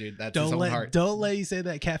right. Let him, dude. That's his Don't own let heart. don't let you say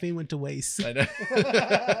that caffeine went to waste. I know.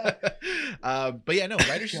 But yeah, no,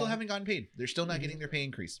 writers still haven't gotten paid. They're still not getting their pay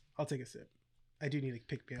increase. I'll take a sip. I do need to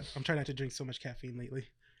pick me up. I'm trying not to drink so much caffeine lately.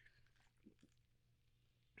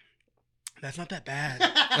 That's not that bad.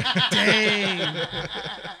 Dang.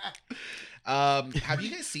 Have you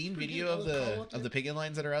guys seen video of the picket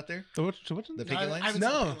lines that are out there? So which The one? picket I lines? haven't seen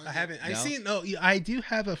No, the picket I haven't. I've No? seen. No, I do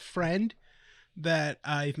have a friend that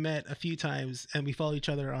I've met a few times, and we follow each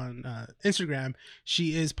other on Instagram.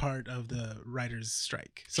 She is part of the writers'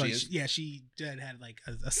 strike. So She is? yeah, she did had like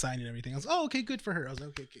a sign and everything. I was okay, good for her. I was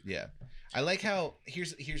like, okay. Yeah. I like how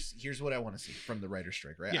here's what I want to see from the writer's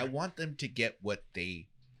strike, right? Yeah. I want them to get what they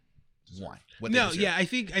want. What they No, deserve. yeah, I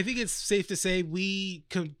think it's safe to say we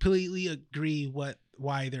completely agree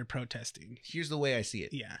why they're protesting. Here's the way I see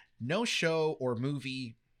it. Yeah. No show or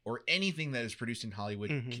movie or anything that is produced in Hollywood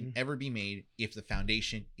Mhm. can ever be made if the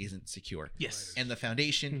foundation isn't secure. Yes. And the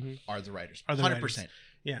foundation Mhm. are the writers. Are the 100%.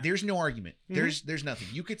 Yeah. There's no argument. Mhm. There's nothing.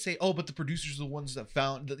 You could say, "Oh, but the producers are the ones that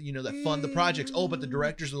found that fund the projects. Oh, but the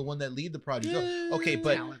directors are the one that lead the projects." Oh, okay,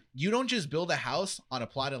 but Talent. you don't just build a house on a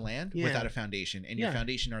plot of land Yeah. without a foundation, and your Yeah.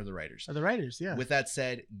 foundation are the writers. Are the writers? Yeah. With that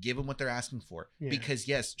said, give them what they're asking for. Yeah. Because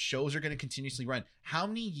yes, shows are going to continuously run. How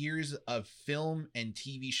many years of film and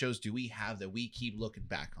TV shows do we have that we keep looking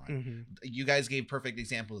back on? Mhm. You guys gave perfect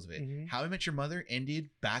examples of it. Mhm. How I Met Your Mother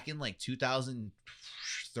ended back in like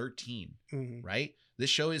 2013, Mhm. right? This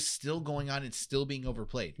show is still going on. It's still being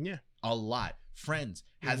overplayed. Yeah. A lot. Friends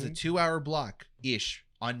has a Mhm. 2-hour block ish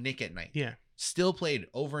on Nick at Night. Yeah. Still played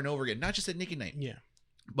over and over again. Not just at Nick at Night, Yeah.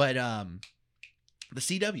 but the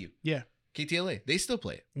CW. Yeah. KTLA. They still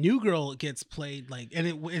play it. New Girl gets played and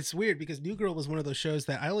it's weird because New Girl was one of those shows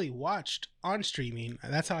that I only watched on streaming.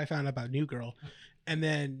 That's how I found out about New Girl. And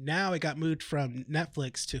then now it got moved from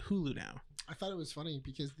Netflix to Hulu now. I thought it was funny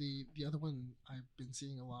because the other one I've been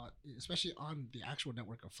seeing a lot, especially on the actual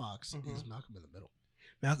network of Fox, is Malcolm in the Middle.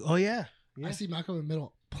 Oh yeah. Yeah. I see Malcolm in the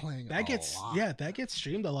Middle playing that gets lot. Yeah, that gets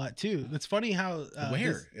streamed a lot too. It's funny how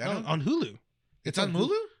where on Hulu. It's on Hulu.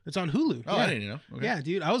 It's on Hulu. Oh, yeah. I didn't know. Okay. Yeah,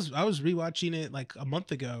 dude, I was rewatching it like a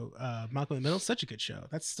month ago. Malcolm in the Middle, such a good show.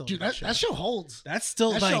 That's still Dude, a good show. that show holds. That's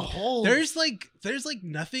still That like show holds. there's like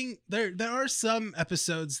nothing there. There are some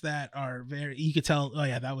episodes that are very, you could tell. Oh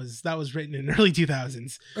yeah, that was written in early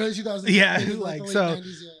 2000s. Early 2000s. Yeah, maybe like, the late so-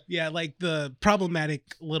 90s, yeah. Yeah, like the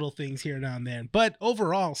problematic little things here now and then, but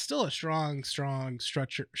overall, still a strong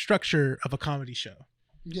structure of a comedy show.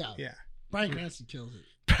 Yeah. Yeah, Bryan Cranston kills it.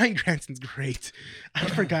 Bryan Cranston's great. I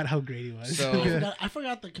forgot how great he was. So- I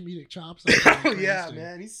forgot the comedic chops. Oh yeah,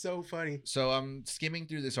 man, he's so funny. So I'm skimming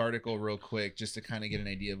through this article real quick just to kind of get an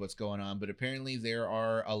idea of what's going on. But apparently there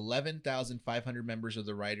are 11,500 members of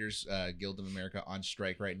the Writers Guild of America on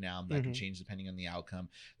strike right now. That can change depending on the outcome.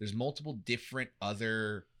 There's multiple different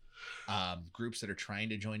other groups that are trying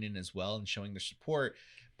to join in as well and showing their support.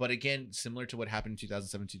 But again, similar to what happened in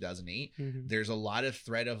 2007, 2008, there's a lot of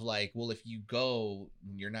threat of like, well, if you go,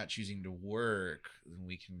 you're not choosing to work, then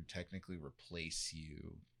we can technically replace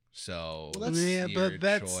you. So Well, that's- Yeah, your but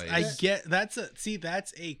that's choice. I get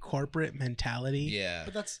that's a corporate mentality. Yeah.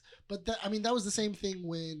 But that was the same thing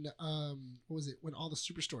when what was it, when all the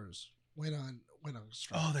superstores went on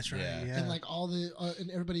strike. Oh, that's right. Yeah. Yeah. And like all the and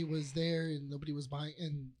everybody was there and nobody was buying,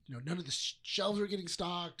 and none of the shelves were getting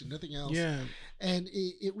stocked and nothing else. yeah. And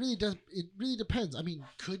it really depends. I mean,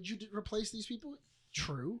 could you replace these people?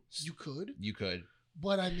 True, you could. You could.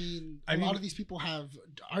 But I mean, a lot of these people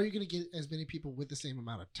are you going to get as many people with the same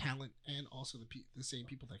amount of talent and also the same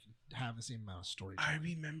people that can have the same amount of storytelling? I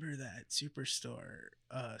remember that Superstore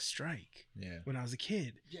strike Yeah. when I was a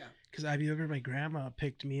kid. Yeah. Because I remember my grandma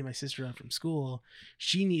picked me and my sister up from school.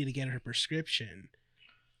 She needed to get her prescription.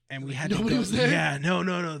 And we had Nobody to go. was there? Yeah,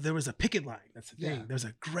 no. There was a picket line. That's the thing. Yeah. There was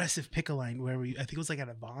an aggressive picket line where I think it was like at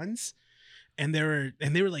a Vons. And they were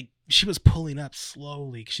like, she was pulling up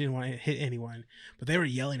slowly because she didn't want to hit anyone, but they were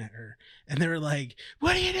yelling at her and they were like,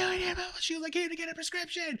 "What are you doing here?" She was like, "Here to get a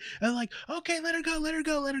prescription." And I'm like, "Okay, let her go."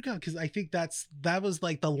 Because I think that was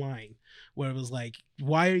like the line where it was like,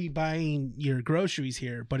 "Why are you buying your groceries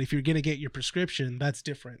here? But if you're gonna get your prescription, that's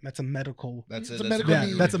different. That's a medical. That's It's a that's medical Yeah,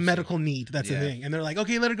 need. that's a medical need. That's Yeah. the thing." And they're like,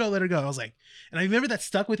 "Okay, let her go." I was like, and I remember that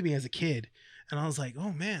stuck with me as a kid, and I was like,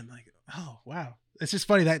 "Oh man, like, oh wow." It's just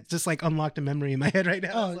funny that just like unlocked a memory in my head right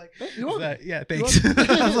now. I was like, you're welcome. yeah, thanks.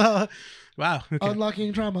 I was all, wow. Okay.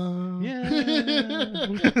 Unlocking trauma. Yeah.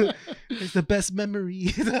 It's the best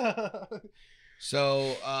memory.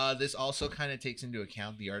 So this also kind of takes into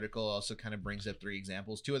account, the article also kind of brings up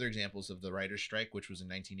two other examples of the writer's strike, which was in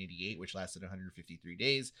 1988, which lasted 153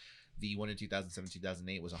 days. The one in 2007,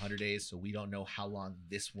 2008 was 100 days. So we don't know how long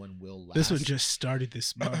this one will last. This one just started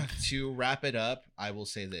this month. To wrap it up, I will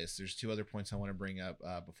say this. There's two other points I want to bring up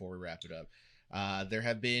before we wrap it up. There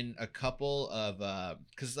have been a couple of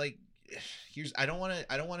because like I don't want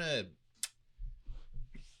to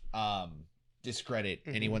discredit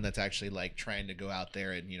anyone that's actually like trying to go out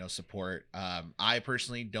there and support. I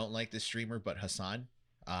personally don't like this streamer, but Hassan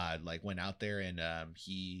like went out there and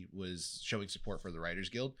he was showing support for the Writers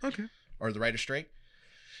Guild, Okay. or the Writers Strike.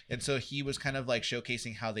 And so he was kind of like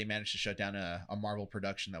showcasing how they managed to shut down a Marvel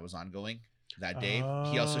production that was ongoing that day.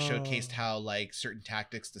 He also showcased how like certain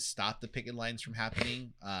tactics to stop the picket lines from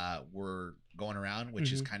happening were going around,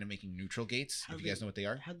 which is kind of making neutral gates. If you guys know what they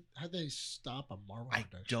are. How'd they stop a Marvel I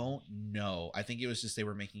production? don't know. I think it was just they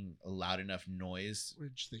were making a loud enough noise,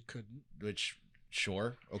 Which they couldn't. which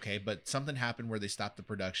sure, okay, but something happened where they stopped the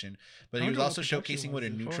production. But I he was wonder what also production showcasing what a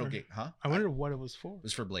was it neutral for? gate, huh? I wonder what it was for. It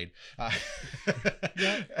was for Blade.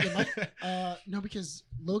 Yeah, it might, no, because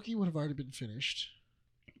Loki would have already been finished.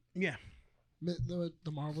 Yeah. The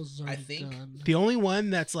Marvels is already think- done. The only one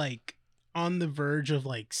that's like on the verge of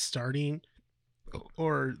like starting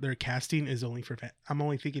or their casting is only for I'm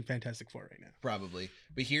only thinking Fantastic Four right now. Probably.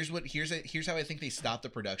 But here's how I think they stopped the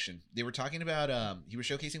production. They were talking about he was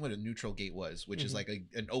showcasing what a neutral gate was, which is like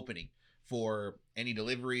an opening for any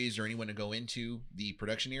deliveries or anyone to go into the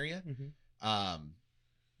production area.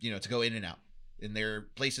 To go in and out. And there are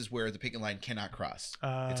places where the picket line cannot cross.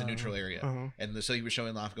 It's a neutral area. And so he was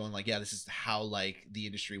showing off going like, yeah, this is how like the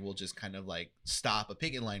industry will just kind of like stop a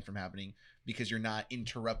picket line from happening because you're not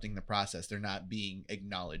interrupting the process. They're not being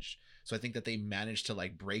acknowledged. So I think that they managed to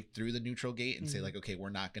like break through the neutral gate and say like, okay, we're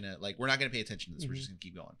not gonna pay attention to this. We're just gonna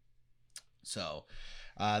keep going. So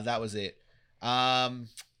that was it. There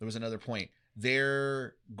was another point.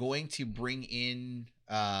 They're going to bring in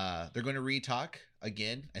they're going to retalk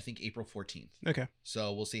again. I think April 14th. Okay.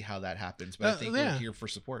 So we'll see how that happens. But I think we're here for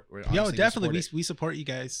support. Definitely. We support you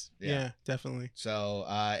guys. Yeah, definitely. So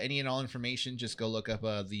any and all information, just go look up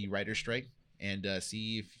the writer's strike and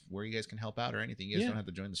see where you guys can help out or anything. You guys don't have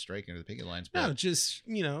to join the strike or the picket lines. But no, just,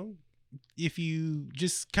 if you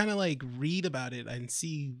just kind of like read about it and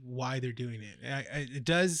see why they're doing it. It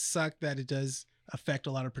does suck that it does affect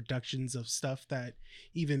a lot of productions of stuff that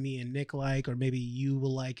even me and Nick like, or maybe you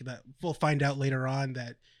will like, that we'll find out later on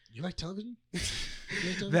that you like television.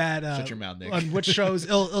 That shut your mouth, Nick. On which shows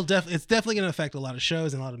it's definitely going to affect a lot of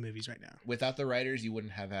shows and a lot of movies right now. Without the writers, you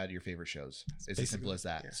wouldn't have had your favorite shows. It's as simple as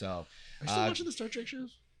that. Yeah. So are you still watching the Star Trek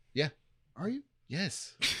shows? Yeah. Are you?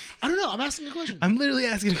 Yes. I don't know. I'm asking a question. I'm literally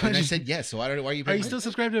asking a question. And I said yes. So why are you? Are you still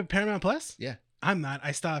subscribed to Paramount Plus? Yeah. I'm not.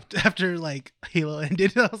 I stopped after like Halo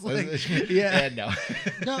ended. I was like, yeah, no,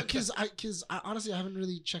 no, because I honestly I haven't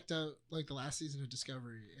really checked out like the last season of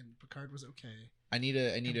Discovery, and Picard was okay. I need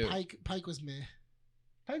to. Pike was meh.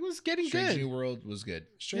 Pike was getting Strange good. New World was good.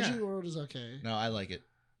 Strange New World is okay. No, I like it.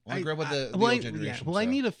 Well, I grew up with the old generation. I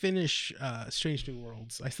need to finish Strange New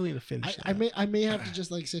Worlds. I still need to finish. I may have to just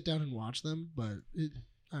like sit down and watch them, but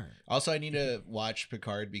all right. Also, I need to watch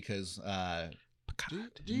Picard because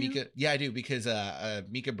do Mika. Yeah, I do because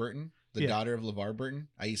Mika Burton, the daughter of LeVar Burton.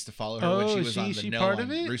 I used to follow her when she was on the No part on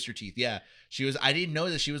of it? Rooster Teeth. Yeah, she was. I didn't know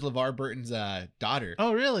that she was LeVar Burton's daughter.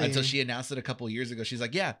 Oh, really? Until she announced it a couple years ago. She's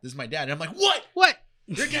like, "Yeah, this is my dad." And I'm like, "What? What?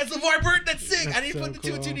 Your dad's LeVar Burton? That's sick! That's I didn't so put the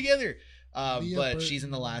two and two cool. together." But Burton, she's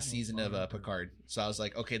in the last season of Picard, so I was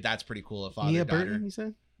like, "Okay, that's pretty cool." A father Mia daughter. Burton, you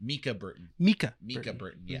said? Mika Burton. Mika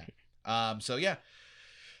Burton. Yeah. So yeah.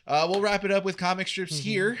 We'll wrap it up with comic strips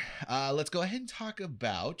here. Let's go ahead and talk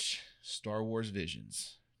about Star Wars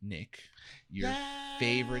Visions. Nick, your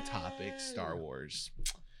favorite topic, Star Wars.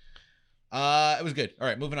 It was good. All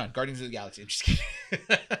right, moving on. Guardians of the Galaxy. I'm just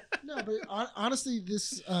kidding. No, but honestly,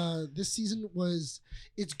 this season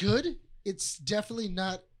it's good. It's definitely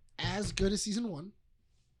not as good as season 1.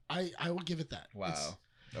 I will give it that. Wow.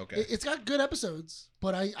 Okay. It's got good episodes,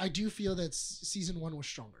 but I do feel that season 1 was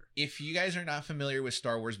stronger. If you guys are not familiar with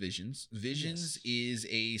Star Wars Visions is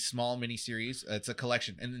a small miniseries. It's a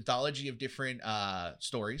collection, an anthology of different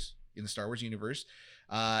stories in the Star Wars universe,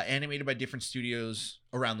 animated by different studios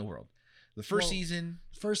around the world. The first season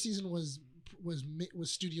was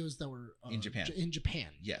studios that were in Japan.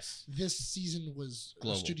 Yes. This season was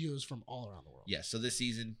studios from all around the world. Yes. So this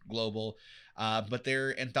season, global. But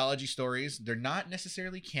they're anthology stories. They're not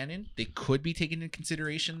necessarily canon. They could be taken into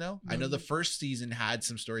consideration, though. I know the first season had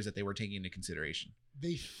some stories that they were taking into consideration.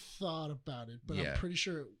 They thought about it, but I'm pretty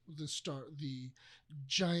sure the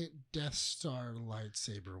giant Death Star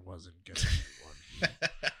lightsaber wasn't going to be one.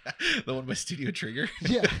 The one by Studio Trigger?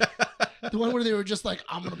 Yeah. The one where they were just like,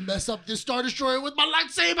 I'm going to mess up this Star Destroyer with my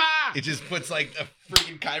lightsaber! It just puts like a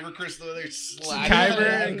freaking Kyber crystal in there, sliding.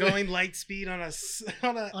 Kyber and going light speed on a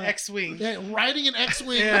X-Wing. Yeah, riding an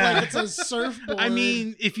X-Wing like it's a surfboard. I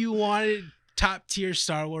mean, if you wanted top tier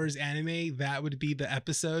Star Wars anime, that would be the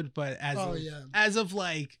episode. But as of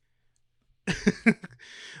like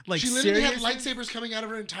she literally had lightsabers coming out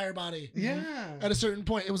of her entire body. Yeah. At a certain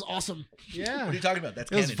point, it was awesome. Yeah. What are you talking about?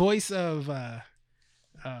 That's it canon. was voice of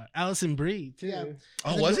Alison Brie too. Yeah.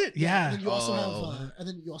 Oh, was it? Yeah. And then you also have, and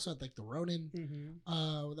then you also had like the Ronin.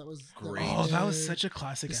 That was great. That was such a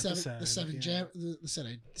classic episode. The Seven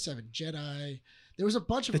Jedi. There was a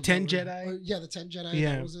bunch of the 10 Jedi. The 10 Jedi.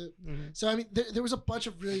 Yeah. That was it. So I mean, there was a bunch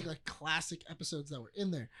of really like classic episodes that were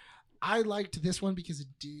in there. I liked this one because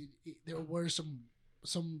there were some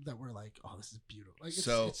that were like, oh, this is beautiful. Like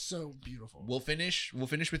it's so beautiful. We'll finish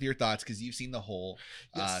with your thoughts because you've seen the whole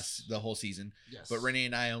season. Yes. But Renee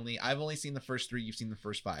and I've only seen the first 3. You've seen the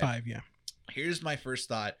first 5. 5, yeah. Here's my first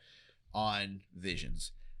thought on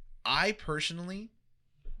Visions. I personally,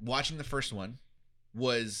 watching the first one,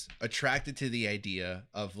 was attracted to the idea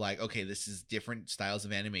of like, okay, this is different styles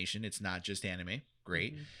of animation. It's not just anime.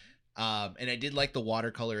 Great. And I did like the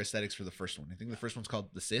watercolor aesthetics for the first one. I think the first one's called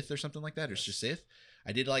The Sith or something like that, or it's just Sith.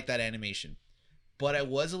 I did like that animation, but I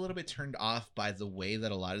was a little bit turned off by the way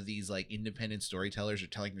that a lot of these like independent storytellers are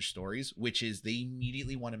telling their stories, which is they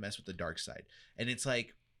immediately want to mess with the dark side. And it's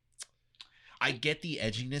like, I get the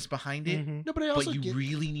edginess behind it, No, but I also but you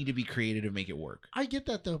really need to be creative to make it work. I get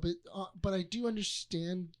that though, but I do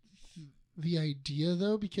understand the idea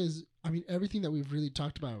though, because I mean everything that we've really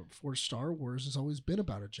talked about for Star Wars has always been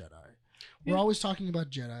about a Jedi. We're always talking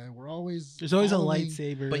about Jedi. There's always a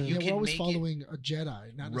lightsaber. But you we're can always make following a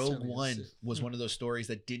Jedi. Not Rogue One was one of those stories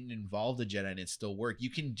that didn't involve the Jedi and it still worked.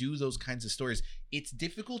 You can do those kinds of stories. It's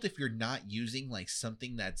difficult if you're not using like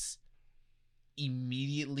something that's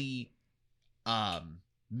immediately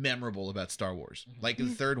memorable about Star Wars. Like the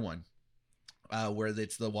third one, where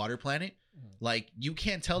it's the water planet. Like you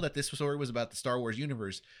can't tell that this story was about the Star Wars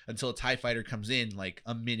universe until a TIE fighter comes in like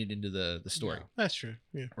a minute into the story. Yeah. That's true.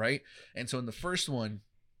 Yeah. Right? And so in the first one,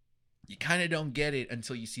 you kind of don't get it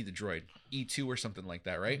until you see the droid E2 or something like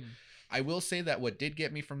that, right? I will say that what did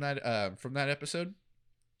get me from that episode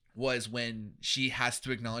was when she has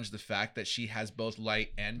to acknowledge the fact that she has both light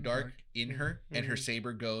and dark in her, and her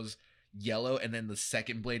saber goes yellow, and then the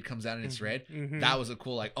second blade comes out and it's red. That was a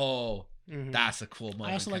cool, like, that's a cool moment.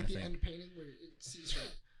 I also like the thing. end painting where it sees her,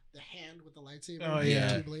 the hand with the lightsaber. Oh, and yeah.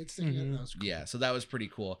 the two blades sticking out. That was cool. Yeah, so that was pretty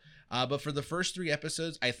cool. But for the first 3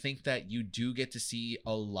 episodes, I think that you do get to see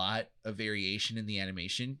a lot of variation in the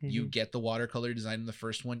animation. You get the watercolor design in the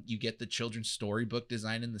first one, you get the children's storybook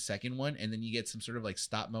design in the second one, and then you get some sort of like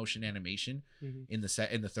stop motion animation in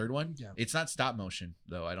the third one. Yeah. It's not stop motion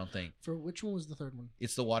though, I don't think. For which one was the third one?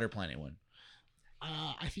 It's the water planet one.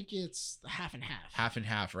 I think it's half and half. Half and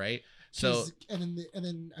half, right? So and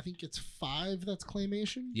then I think it's 5 that's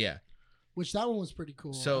claymation. yeah. Which that one was pretty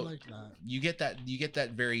cool. So I liked that. you get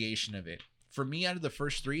that variation of it. For me, out of the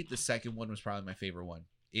first 3, the second one was probably my favorite one.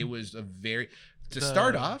 It was a very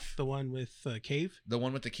start off the one with cave. the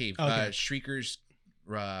one with the cave, Okay. Shrieker's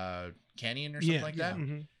Canyon or something like that.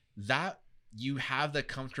 That you have the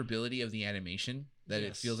comfortability of the animation that it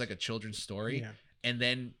Yes. feels like a children's story, Yeah. and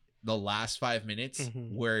then the last 5 minutes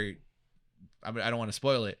Mhm. where I don't want to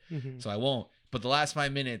spoil it, so I won't. But the last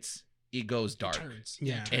 5 minutes, it goes dark. Turns.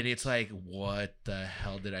 Yeah. And it's like, what the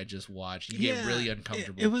hell did I just watch? You get really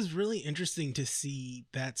uncomfortable. It was really interesting to see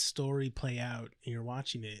that story play out, and you're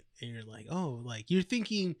watching it, and you're like, oh, like you're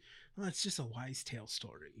thinking, oh, it's just a wise tale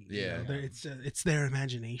story. You Yeah. know, it's their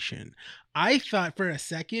imagination. I thought for a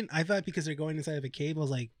second, because they're going inside of a cave, I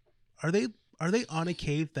was like, are they on a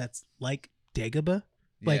cave that's like Dagobah?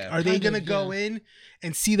 Like, Yeah. are they Kind of, gonna go yeah. in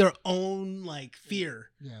and see their own like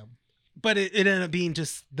fear? Yeah. But it ended up being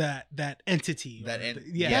just that entity. That or en-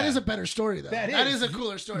 yeah. That is a better story though. That That is. is a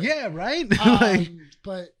cooler story. Yeah, right? Like,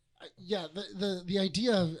 But yeah, the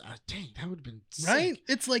idea of dang, that would have been sick. right?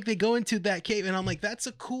 It's like they go into that cave, and I'm like, that's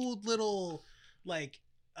a cool little like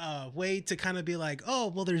way to kind of be like, oh,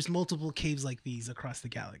 well, there's multiple caves like these across the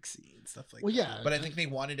galaxy and stuff like Well, that. yeah, But I think they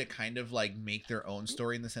wanted to kind of like make their own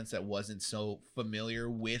story in the sense that wasn't so familiar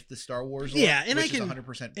with the Star Wars lore, Yeah, and I which is can-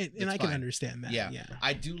 100%. And I can understand that. Yeah. Yeah.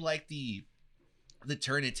 I do like the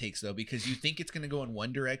turn it takes though, because you think it's going to go in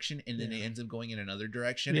one direction and then it ends up going in another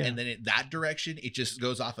direction, Yeah. and then that direction it just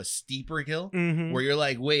goes off a steeper hill Mhm. where you're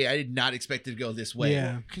like, wait, I did not expect it to go this way.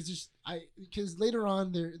 Yeah. because later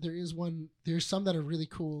on there's some that are really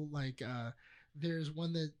cool. Like there's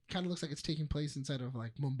one that kind of looks like it's taking place inside of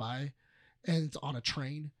like Mumbai, and it's on a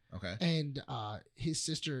train. Okay. And his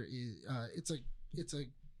sister is it's a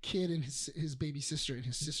kid and his baby sister, and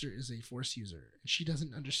his sister is a Force user, and she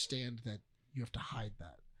doesn't understand that you have to hide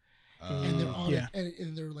that. And they're on Yeah.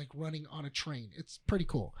 and they're like running on a train. It's pretty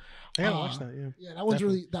cool. I gotta watch that. Yeah. Yeah, that one's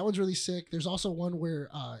Definitely. really sick. There's also one where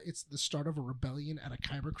it's the start of a rebellion at a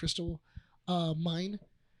kyber crystal mine,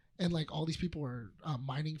 and like all these people are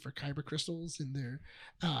mining for kyber crystals, and they're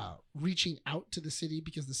reaching out to the city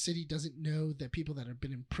because the city doesn't know that people that have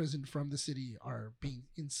been imprisoned from the city are being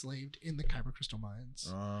enslaved in the kyber crystal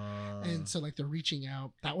mines. And so like they're reaching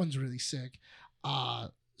out. That one's really sick.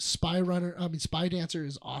 Spy Dancer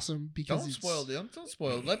is awesome because don't spoil them. Don't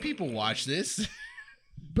spoil it. Let people watch this.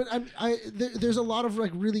 But there's a lot of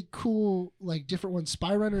like really cool like different ones.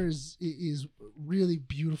 Spy Runner is really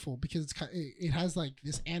beautiful because it has like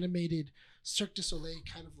this animated Cirque du Soleil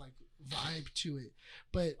kind of like vibe to it,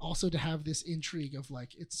 but also to have this intrigue of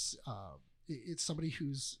like it's somebody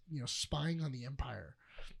who's spying on the Empire,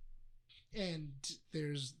 and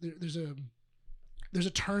there's a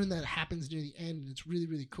turn that happens near the end, and it's really,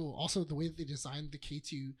 really cool. Also, the way that they designed the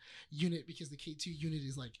K2 unit, because the K2 unit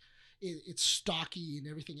is like, it's stocky and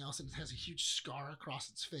everything else, and it has a huge scar across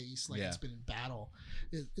its face, like it's been in battle.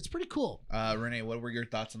 It's pretty cool. Renee, what were your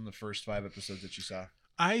thoughts on the first 5 episodes that you saw?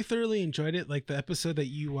 I thoroughly enjoyed it. Like the episode that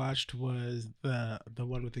you watched was the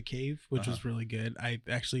one with the cave, which was really good. I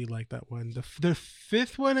actually liked that one. The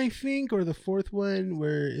 5th one, I think, or the 4th one,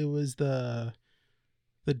 where it was the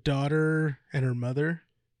daughter and her mother.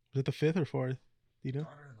 Was it the 5th or 4th? Do you know?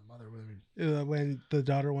 Daughter and the mother. What do you mean? When the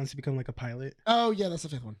daughter wants to become like a pilot. Oh yeah, that's the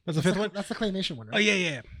 5th one. That's the 5th one? That's the claymation one, right? Oh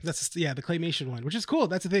yeah. That's the claymation one, which is cool.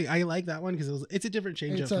 That's the thing. I like that one because it's a different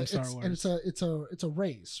change up from Star Wars. And it's a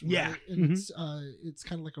race. Right? Yeah. And it's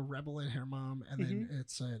kind of like a rebel and her mom, and then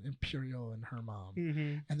it's an imperial and her mom,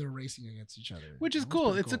 and they're racing against each other, which is That was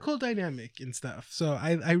cool. pretty It's a cool dynamic and stuff. So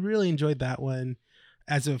I really enjoyed that one.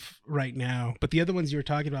 as of right now. But the other ones you were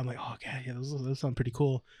talking about, I'm like, oh god, yeah, those sound pretty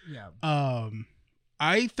cool. Yeah.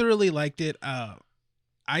 I thoroughly liked it.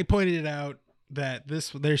 I pointed it out that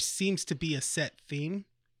there seems to be a set theme,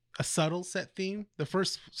 a subtle set theme. The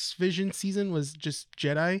first Vision season was just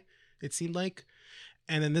Jedi, it seemed like,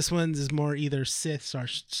 and then this one's is more either Sith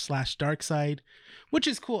slash dark side, which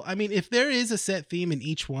is cool. I mean, if there is a set theme in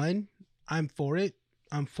each one, I'm for it.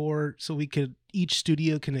 So each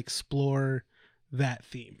studio can explore that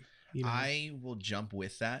theme. You know? I will jump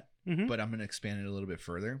with that, Mhm. but I'm going to expand it a little bit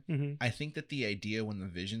further. Mhm. I think that the idea when the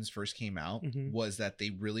Visions first came out Mhm. was that they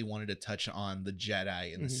really wanted to touch on the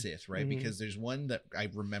Jedi and the Mhm. Sith, right? Mhm. Because there's one that I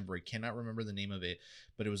remember, I cannot remember the name of it,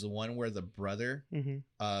 but it was the one where the brother Mhm.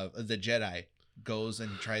 of the Jedi goes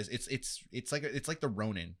and tries. It's like the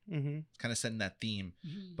Ronin, Mhm. kind of setting that theme,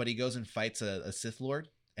 Mhm. but he goes and fights a Sith Lord,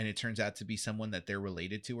 and it turns out to be someone that they're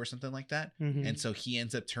related to or something like that, Mhm. and so he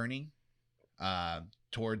ends up turning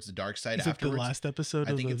towards the dark side Is it the afterwards. last episode?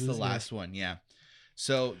 I think it's the Vision? last one, yeah.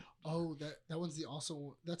 So Oh, that one's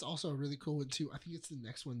that's also a really cool one too. I think it's the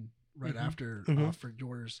next one right Mhm. after Mhm. for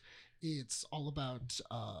yours. It's all about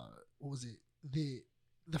what was it?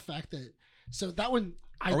 The fact that that one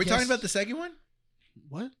are we talking about the second one?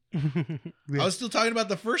 what? I was still talking about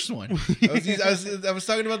the first one. I was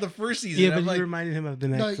talking about the first season. Yeah, but I'm you like, reminded him of the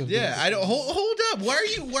next. No, of the yeah, next I don't one. hold up. Why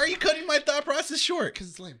are you cutting my thought process short? Because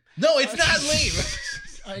it's lame. No, it's not lame.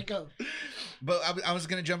 All right, go. But I was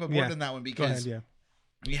gonna jump aboard Yeah. on that one Go ahead. because Yeah.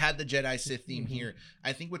 we had the Jedi Sith theme Mhm. here.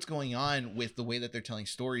 I think what's going on with the way that they're telling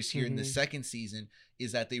stories here in the Mhm. second season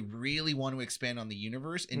is that they really want to expand on the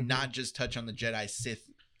universe and Mhm. not just touch on the Jedi Sith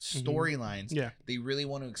storylines. Yeah. They really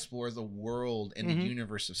want to explore the world and Mhm. the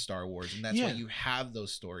universe of Star Wars, and that's why Yeah. you have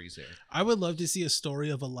those stories there. I would love to see a story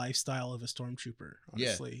of a lifestyle of a stormtrooper. Yeah.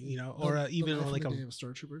 Honestly, you know, or even The life like and the a day of a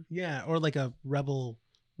stormtrooper. or like a rebel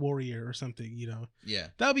warrior or something. You know, Yeah.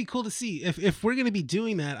 that would be cool to see. If we're gonna be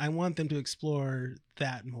doing that, I want them to explore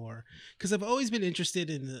that more because I've always been interested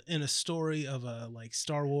in a story of a like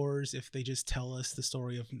Star Wars. If they just tell us the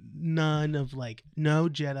story of no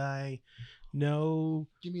Jedi, no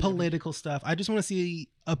Give me political stuff. I just want to see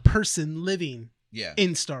a person living Yeah.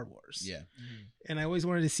 in Star Wars. Yeah. And I always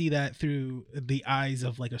wanted to see that through the eyes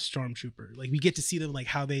of like a stormtrooper. Like we get to see them like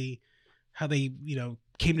how they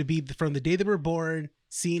came to be from the day they were born,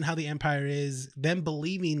 seeing how the Empire is, them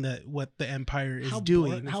believing that what the Empire is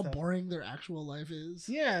doing. and how stuff. boring their actual life is.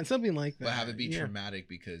 Yeah, and something like that. But have it be yeah. traumatic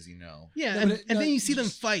because Yeah, Yeah, and, but and then you see them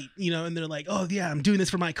just- fight, and they're like, "Oh yeah, I'm doing this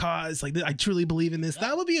for my cause. Like I truly believe in this."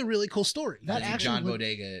 That would be a really cool story. That That actually John would-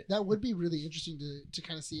 Bodega. That would be really interesting to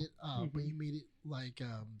kind of see it when Mhm. you made it like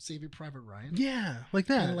Saving Private Ryan. Yeah, like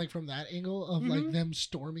Kind that. of like from that angle of like Mhm. them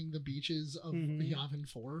storming the beaches of Mhm. Yavin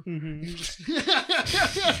 4. Mhm. And, just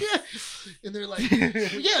and they're like,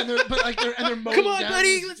 yeah, and they're mowing Come on, down buddy,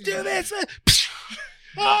 these- let's do this.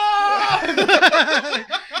 Ah!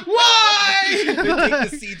 Why? They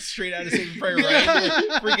take the seeds straight out of Saving Private Ryan.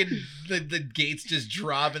 Freaking the gates just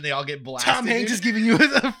drop and they all get blasted. Tom Hanks is giving you a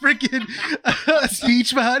freaking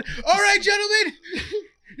speech behind. All right, gentlemen,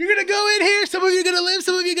 you're gonna go in here. Some of you are gonna live.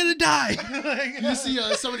 Some of you are gonna die. You see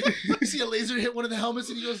you see a laser hit one of the helmets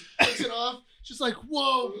and he goes, takes it off. Just like,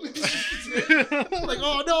 whoa. Like,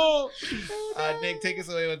 oh no. Nick, take us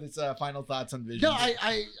away with its final thoughts on Visions. No,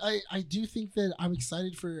 I do think that I'm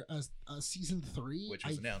excited for season 3, which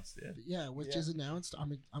was announced. Yeah. Yeah, which Yeah. is announced.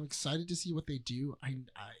 I'm excited to see what they do.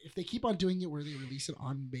 If they keep on doing it where they release it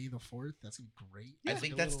on May the 4th, that's gonna be great. I Like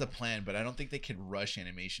think a that's the little- plan, but I don't think they could rush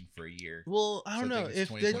animation for a year. Well, I don't So I know think it's if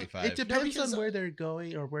 2025. it depends because- on where they're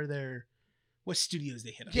going or what studios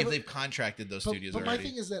they hit up. Yeah, If but- they've contracted those studios but my already.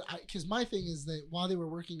 thing is that my thing is that while they were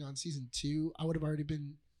working on season 2, I would have already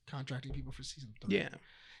been contracting people for season 3. Yeah,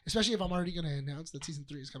 Especially if I'm already going to announce that season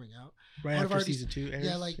 3 is coming out. right I've after already- season 2 airs.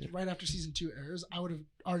 Yeah, like right after season 2 airs, I would have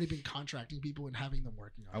already been contracting people and having them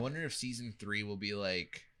working on I wonder if season 3 will be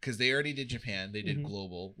like, because they already did Japan, they did Mhm.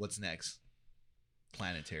 global. What's next?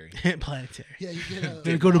 Planetary. Planetary. Yeah, you get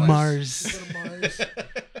They go to You Mars. go to Mars.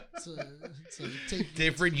 So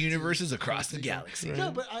Different universes across the take- galaxy. Right.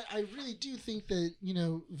 No, but I really do think that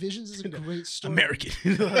Visions is a great story. American.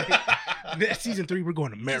 That season 3, we're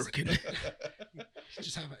going American. It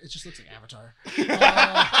just looks like Avatar.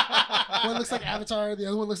 One looks like Avatar. The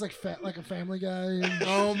other one looks like a Family Guy.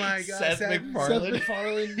 Oh my God, Seth Seth MacFarlane.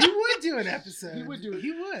 MacFarlane. He would do an episode. He would do it.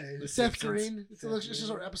 He would. Seth Simpsons. Green. It's just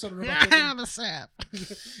an episode of Robot I'm Chicken. a sap.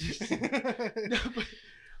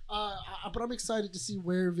 No, but I'm excited to see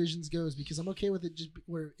where Visions goes because I'm okay with it just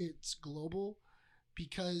where it's global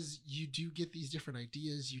because you do get these different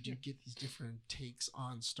ideas, you do get these different takes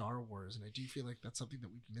on Star Wars, and I do feel like that's something that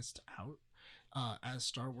we've missed out as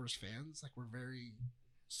Star Wars fans, like we're very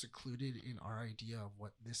secluded in our idea of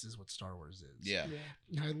what Star Wars is. Yeah.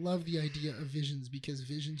 And I love the idea of Visions because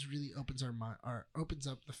Visions really opens our mind, opens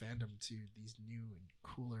up the fandom to these new and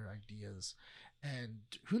cooler ideas. And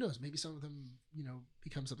who knows? Maybe some of them,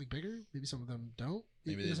 become something bigger. Maybe some of them don't.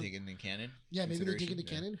 Maybe they take it into canon. Yeah, maybe they take it into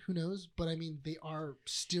canon. Who knows? But I mean, they are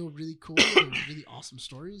still really cool. They're really awesome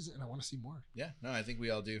stories, and I want to see more. Yeah, no, I think we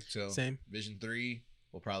all do. So Same. Vision 3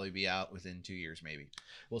 will probably be out within 2 years, maybe.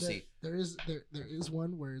 We'll see. There is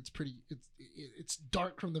one where it's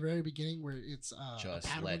dark from the very beginning, where it's just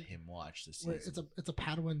let him watch the season. Where it's a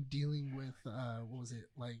Padawan dealing with what was it,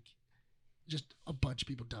 like just a bunch of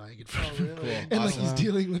people dying in front of him, Cool. and Awesome. like he's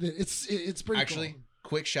dealing with it. It's pretty Actually. cool.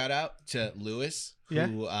 Quick shout out to Lewis,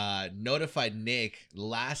 who notified Nick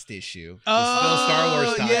last issue, still Star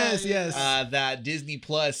Wars time, yes. that Disney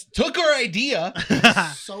Plus took our idea,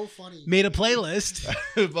 So funny. Made a playlist.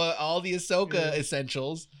 but all the Ahsoka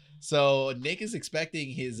essentials. So Nick is expecting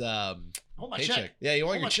his Oh, my paycheck. check. Yeah, you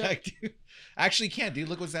want Oh, your my check, dude. Actually, can't, dude.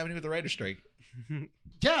 Look what's happening with the writer's strike.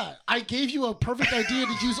 Yeah, I gave you a perfect idea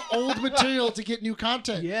to use old material to get new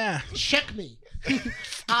content. Yeah. Check me.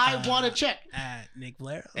 I want to check. At Nick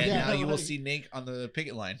Valero. And Yeah, now no, you will hey. see Nick on the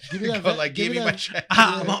picket line. Give me that Go vet- like, give give me me my that- check.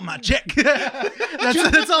 I want my check.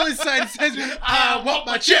 that's all his sign says. I want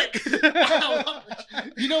my check.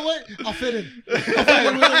 You know what? I'll fit in. I'll fit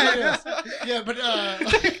in with everybody else. Yeah, but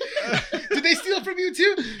Did they steal from you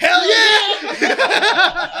too? Hell yeah!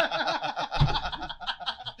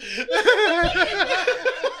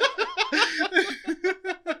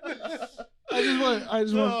 I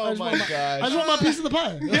just want Oh my gosh. I just want my piece of the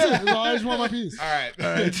pie. That's it. That's all. I just want my piece. All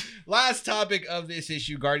right. Last topic of this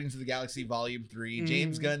issue, Guardians of the Galaxy Volume 3.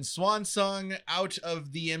 James Gunn's swan song out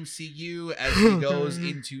of the MCU as he goes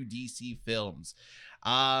into DC films.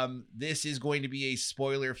 This is going to be a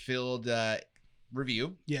spoiler-filled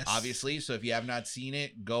review, Yes. obviously. So if you have not seen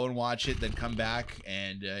it, go and watch it, then come back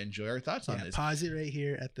and enjoy our thoughts on this. Pause it right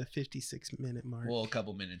here at the 56-minute mark. Well, a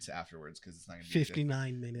couple minutes afterwards because it's not going to be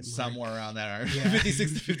 59-minute mark. somewhere around that, Yeah.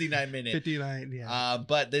 56 to 59 minutes. 59, yeah.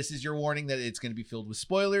 But this is your warning that it's going to be filled with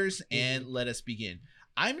spoilers, and let us begin.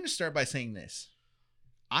 I'm going to start by saying this.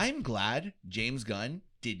 I'm glad James Gunn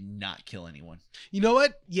did not kill anyone. You know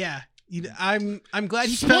what? Yeah. I'm glad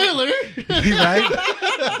he Spoiler. right?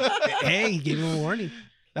 Hey, he gave him a warning.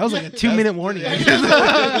 That was like a 2-minute warning.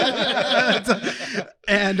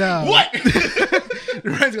 And What?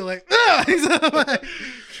 Ryan's going like, "Ah!"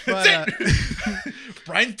 But,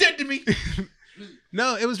 Brian's dead to me.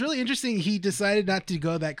 no, it was really interesting. He decided not to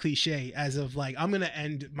go that cliche as of like, I'm gonna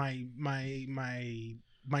end my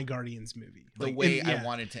Guardians movie The like, way and- I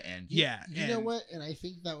wanted to end. Yeah, You know and- what? And I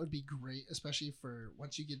think that would be great, especially for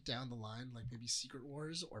once you get down the line, like maybe Secret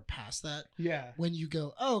Wars or past that, Yeah, when you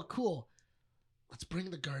go, oh, cool, let's bring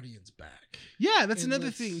the Guardians back. yeah. That's And another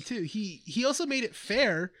let's- thing too. He also made it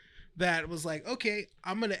fair that was like, okay,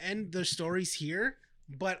 I'm gonna end the stories here,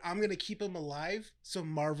 but I'm gonna keep them alive so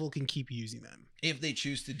Marvel can keep using them If they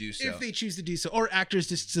choose to do so. if they choose to do so, or actors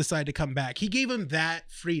just decide to come back. He gave them that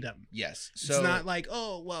freedom. Yes. It's So not like,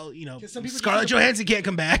 oh well, 'Cause some people Scarlett just- Johansson can't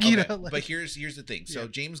come back. You okay, know, like, but here's the thing. So Yeah.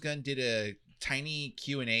 James Gunn did a tiny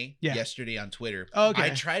Q&A Yeah. yesterday on Twitter. Oh, okay. I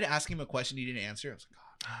tried to ask him a question he didn't answer. I was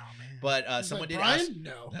like, oh man. but He's someone like, did Brian? ask.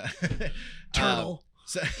 No. Turtle. Turtle.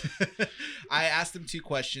 So I asked him 2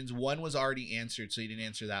 questions. One was already answered, so he didn't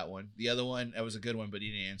answer that one. The other one, that was a good one, but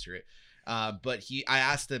he didn't answer it. But I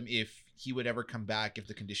asked him if he would ever come back if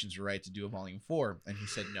the conditions were right to do a volume 4, and he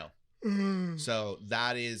said no. So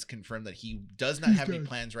that is confirmed that he does not have any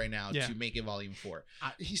plans right now Yeah. to make a volume 4.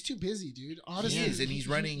 He's too busy, dude. Honestly, He is, and he's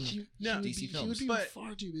running No, would DC be, films. He would be But-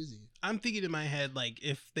 far too busy. I'm thinking in my head, like,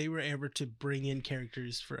 if they were ever to bring in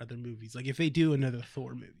characters for other movies, like if they do another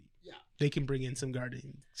Thor movie, Yeah. they can bring in some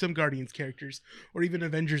Guardians characters, or even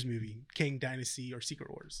Avengers movie, Kang Dynasty or Secret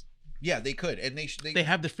Wars. Yeah, they could, and they They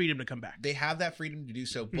have the freedom to come back. they have that freedom to do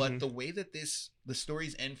so. But Mhm. the way that the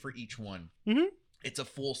stories end for each one, Mhm. it's a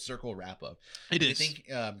full circle wrap up. It I is. think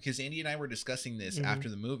because Andy and I were discussing this Mhm. after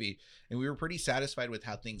the movie, and we were pretty satisfied with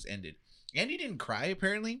how things ended. Andy didn't cry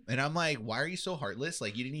apparently, and I'm like, "Why are you so heartless?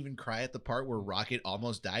 Like you didn't even cry at the part where Rocket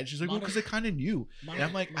almost died." She's like, "Well, because I kind of knew," and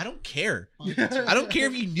I'm like, "I don't care. I don't care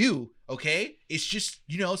if you knew. Okay, it's just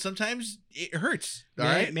sometimes it hurts. All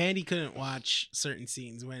right." Mandy couldn't watch certain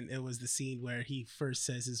scenes when it was the scene where he first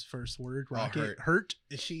says his first word, Oh, Rocket, hurt.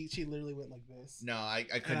 And she literally went like this. No, I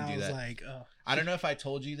And couldn't I do was that. like, oh. I don't know if I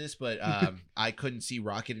told you this, but I couldn't see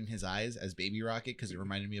Rocket in his eyes as Baby Rocket because it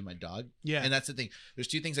reminded me of my dog. Yeah. And that's the thing. There's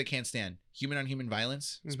 2 things I can't stand: human on human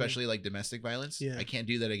violence, Mhm. especially like domestic violence. Yeah. I can't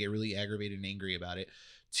do that. I get really aggravated and angry about it.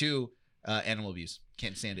 2, animal abuse.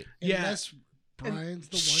 Can't stand it. Yeah. Unless Brian's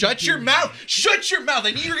the one. Shut your doing mouth! it. Shut your mouth!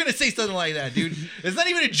 I knew you were gonna say something like that, dude. It's not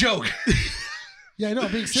even a joke. Yeah, I know.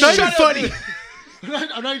 I'm being Trying serious. to Shut be up, funny.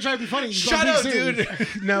 dude. I'm not even trying to be funny. He's Shut being up,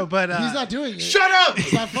 serious. dude. No, but He's not doing it. Shut up!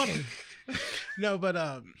 It's not funny. no,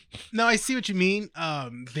 but no, I see what you mean.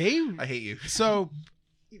 They I hate you. so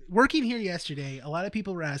working here yesterday, a lot of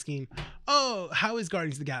people were asking, "Oh, how is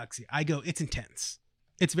Guardians of the Galaxy?" I go, "It's intense.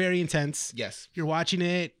 It's very intense. Yes. You're watching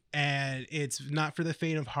it, and it's not for the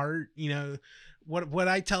faint of heart. You know, what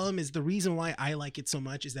I tell him is the reason why I like it so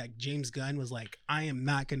much is that James Gunn was like, I am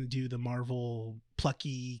not going to do the Marvel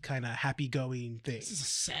plucky kind of happy going thing. This is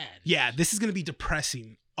sad. Yeah, this is going to be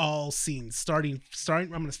depressing. All scenes starting. I'm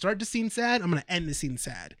going to start the scene sad. I'm going to end the scene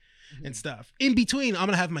sad and stuff. In between, I'm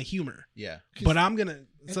going to have my humor. Yeah. But I'm gonna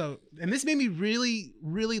and this made me really,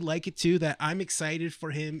 really like it too. That I'm excited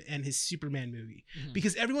for him and his Superman movie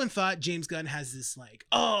because everyone thought James Gunn has this like,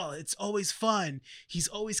 oh, it's always fun. He's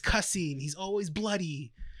always cussing. He's always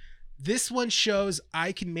bloody. This one shows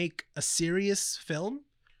I can make a serious film,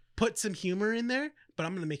 put some humor in there, but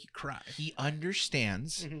I'm gonna make you cry. He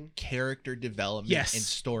understands Mhm. character development Yes. and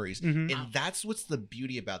stories. Mhm. And that's what's the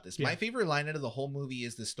beauty about this. Yeah. My favorite line out of the whole movie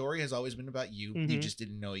is the story has always been about you. You Mhm. just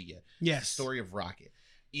didn't know it yet. Yes. The story of Rocket.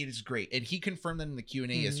 It is great. And he confirmed that in the Q&A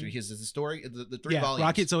Mhm. yesterday. His the story, the three Yeah, volumes.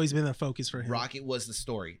 Rocket's always been the focus for him. Rocket was the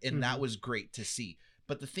story. And that Mhm. was great to see.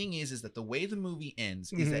 But the thing is that the way the movie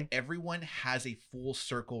ends is that everyone has a full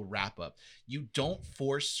circle wrap up. You don't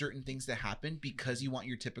force certain things to happen because you want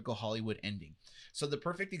your typical Hollywood ending. So the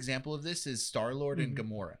perfect example of this is Star-Lord and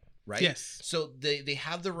Gamora, right? Yes. So they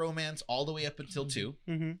have the romance all the way up until 2,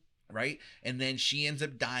 Mm-hmm. right? And then she ends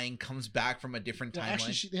up dying, comes back from a different Well, timeline.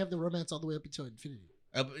 actually, they have the romance all the way up until Infinity.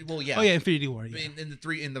 Well, yeah. Oh yeah, Infinity War. Yeah.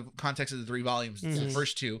 In the context of the 3 volumes, it's the Mhm.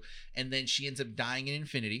 first 2, and then she ends up dying in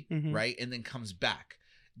Infinity, Mhm. right? And then comes back.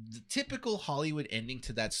 The typical Hollywood ending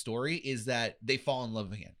to that story is that they fall in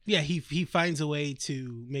love again. Yeah, he finds a way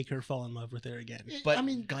to make her fall in love with her again. But I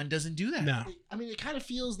mean, Gunn doesn't do that. No. I mean, it kind of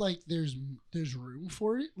feels like there's room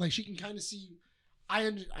for it. Like she can kind of see.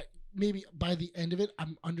 Maybe by the end of it,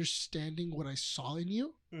 I'm understanding what I saw in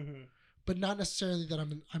you, but not necessarily that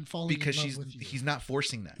I'm falling Because in love with you. he's not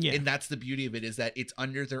forcing that. Yeah. And that's the beauty of it, is that it's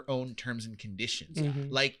under their own terms and conditions. Mhm.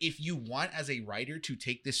 Like, if you want as a writer to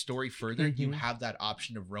take this story further, you Mhm. have that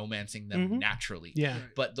option of romancing them Mhm. naturally. Yeah.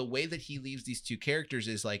 Right. But the way that he leaves these 2 characters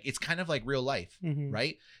is like, it's kind of like real life, Mhm.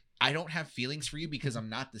 right? I don't have feelings for you because I'm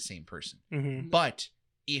not the same person. Mhm. But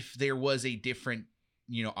if there was a different,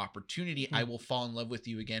 opportunity, I will fall in love with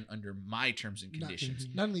you again under my terms and conditions.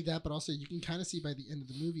 Not only that, but also you can kind of see by the end of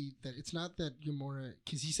the movie that it's not that Gamora,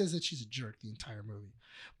 because he says that she's a jerk the entire movie,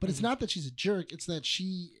 but it's not that she's a jerk. It's that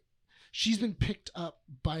she's been picked up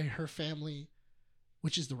by her family,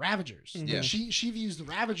 which is the Ravagers. Yeah. She views the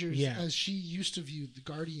Ravagers Yeah. as she used to view the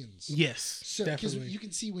Guardians. Yes. So because definitely. you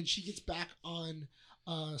can see when she gets back on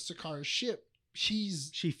Sakaara's ship, she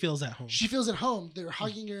feels at home. feels at home. They're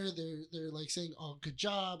hugging her. They're like saying, "Oh, good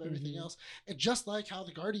job," everything Mhm. else, and just like how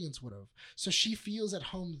the Guardians would have. So she feels at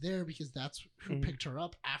home there because that's who Mhm. picked her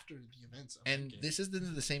up after the events. Of And Endgame. this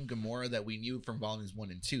isn't the same Gamora that we knew from volumes 1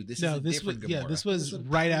 and 2. This is no, a this was different Gamora. this was This was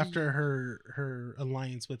right pre- after her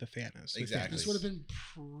alliance with the Thanos. with Exactly. this Thanos. would have been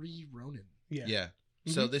pre-Ronin. Yeah. Yeah.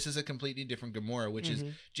 So this is a completely different Gamora, which is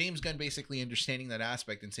Mhm. James Gunn basically understanding that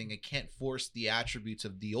aspect and saying, I can't force the attributes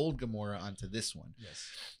of the old Gamora onto this one. Yes.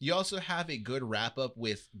 You also have a good wrap up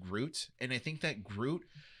with Groot, and I think that Groot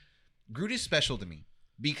is special to me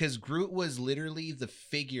because Groot was literally the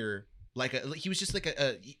figure, he was just like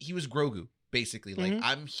he was Grogu basically. Like, Mhm.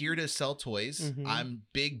 I'm here to sell toys. Mhm. I'm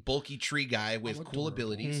big bulky tree guy with I'm cool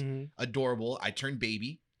adorable. abilities, Mhm. adorable. I turn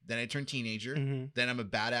baby, then I turn teenager, Mhm. then I'm a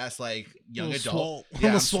badass young Little adult. swole. Yeah, I'm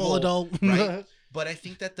I'm a swole swole, adult. right? But I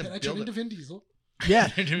think that the Then I turned build into Vin Diesel.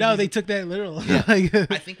 Yeah. No, they took that literal. Yeah.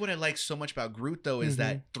 Like- I think what I like so much about Groot though is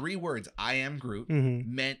that 3 words, I am Groot, Mhm.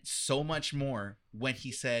 meant so much more when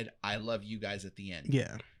he said, I love you guys at the end.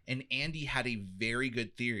 Yeah. And Andy had a very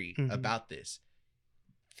good theory Mhm. about this.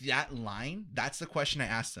 That line, that's the question I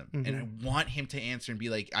asked him. And I want him to answer and be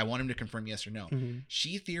like, I want him to confirm yes or no. Mhm.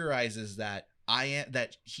 She theorizes that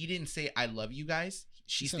that he didn't say I love you guys.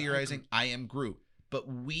 She's He said, "I'm theorizing Groot." I am Groot. But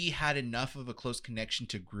we had enough of a close connection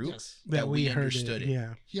to Groot Yes. that we heard understood it.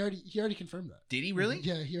 Yeah. He already confirmed that. Did he really?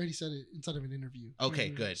 Yeah, he already said it inside of an interview.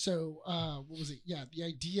 Okay, Mhm. good. So, what was it? Yeah, the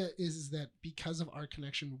idea is that because of our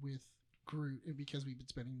connection with Groot and because we've been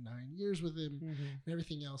spending 9 years with him Mhm. and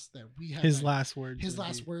everything else, that we have His last words. his would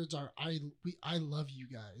last be- words are I love you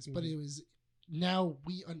guys. But Mhm. it was now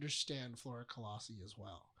we understand Flora Colossi as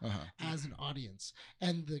well Uh-huh. as an audience.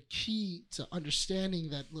 And the key to understanding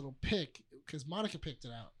that little pick, because Monica picked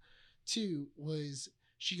it out too, was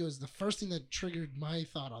She goes, the first thing that triggered my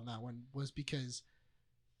thought on that one was because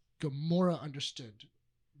Gamora understood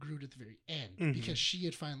Groot at the very end because she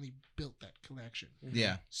had finally built that connection.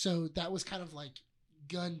 Yeah. So that was kind of like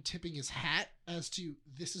Gunn tipping his hat as to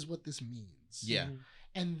this is what this means. Yeah.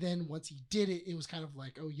 And then once he did it, it was kind of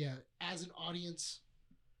like, oh yeah, as an audience,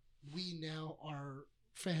 we now are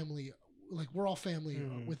family. Like we're all family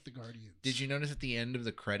with the Guardians. Did you notice at the end of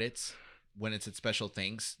the credits when it's at special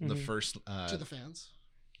thanks, the first to the fans?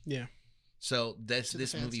 Yeah. So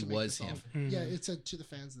this movie was him. Yeah, it said to the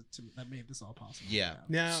fans that made this all possible. Yeah.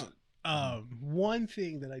 Now, one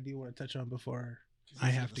thing that I do want to touch on before I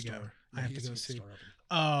have to go. I have to go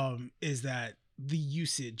soon. Is that the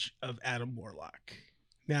usage of Adam Warlock?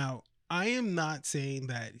 Now, I am not saying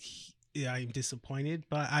that I'm disappointed,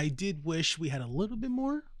 but I did wish we had a little bit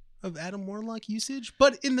more of Adam Warlock usage.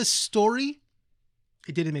 But in the story,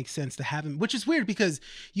 it didn't make sense to have him, which is weird because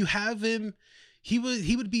you have him. He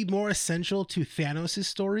would be more essential to Thanos'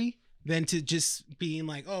 story than to just being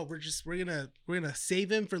like, oh, we're gonna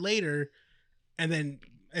save him for later, and then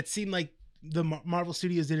it seemed like the Marvel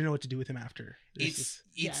Studios didn't know what to do with him after. It's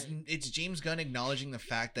James Gunn acknowledging the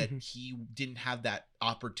fact that he didn't have that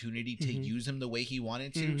opportunity to use him the way he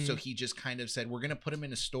wanted to, so he just kind of said, we're gonna put him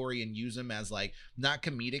in a story and use him as like not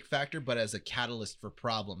comedic factor, but as a catalyst for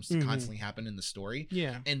problems to constantly happen in the story.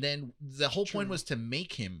 Yeah, and then the whole point was to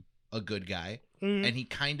make him a good guy, and he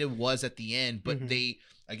kind of was at the end, but they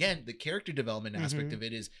again, the character development aspect of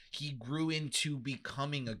it is he grew into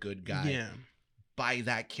becoming a good guy by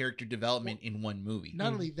that character development in one movie.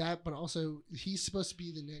 Not only that, but also he's supposed to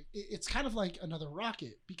be the next. It's kind of like another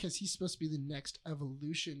Rocket because he's supposed to be the next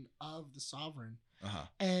evolution of the Sovereign.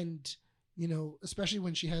 And you know, especially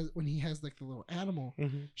when he has like the little animal,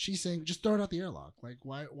 she's saying, just throw it out the airlock. Like,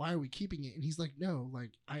 why are we keeping it? And he's like, no,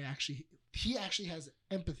 like he actually has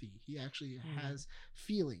empathy. He actually has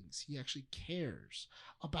feelings. He actually cares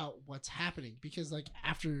about what's happening because like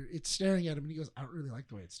after it's staring at him and he goes, I don't really like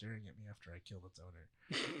the way it's staring at me after I killed its owner.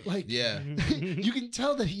 Like, you can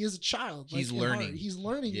tell that he is a child. He's like, learning. He's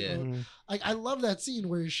learning. Like, I love that scene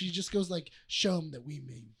where she just goes like, show him that we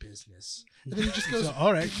mean business. And then he just goes, so,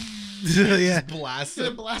 all right. Blast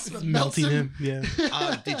him. Melting him. Yeah.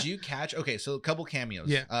 Did you catch? Okay, so a couple cameos.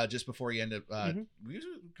 Yeah. Just before you end up, can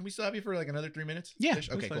we still have you for like another 3 minutes? Yeah.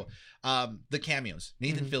 Okay, cool. The cameos.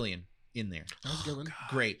 Nathan Fillion in there. That was a good one.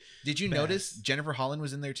 Great. Did you notice Jennifer Holland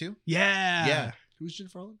was in there too? Yeah. Yeah. Who's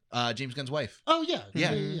Jennifer Holland? James Gunn's wife. Oh yeah.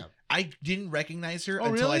 Yeah. I didn't recognize her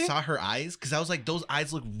until I saw her eyes because I was like, those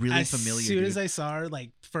eyes look really familiar. As soon as I saw her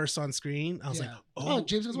like first on screen, I was like, oh,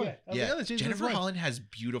 James Gunn's wife. Yeah. Jennifer Holland has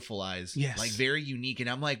beautiful eyes. Yes. Like very unique. And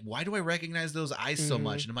I'm like, why do I recognize those eyes so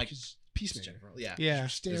much? And I'm like, Peacemaker. Yeah.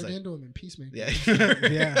 Stared into him in Peacemaker. Yeah.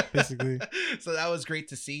 Yeah, basically. So that was great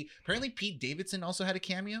to see. Apparently Pete Davidson also had a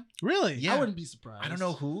cameo. Really? Yeah. I wouldn't be surprised. I don't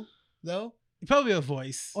know who though. Probably a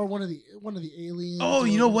voice or one of the aliens. Oh,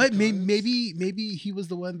 you know what? Maybe he was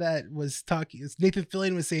the one that was talking. Nathan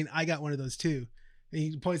Fillion was saying, "I got one of those too." And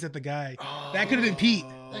he points at the guy. That could have been Pete.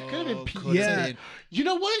 That could have been Pete. Yeah. You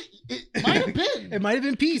know what? It might have been. It might have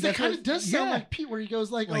been Pete. That kind of does sound like Pete, where he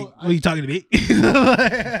goes like, "Oh, are you talking to me?"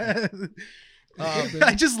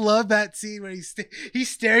 I just love that scene where he's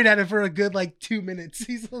staring at him for a good like 2 minutes.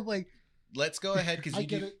 He's like, let's go ahead because I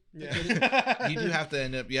get it. You do have to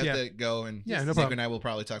end up. You have to go, and no Nick problem. and I will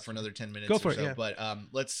probably talk for another 10 minutes. Go for or it. so. Yeah. But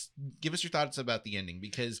let's give us your thoughts about the ending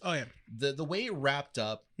because oh yeah, the way it wrapped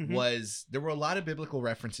up was there were a lot of biblical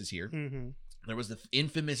references here. There was the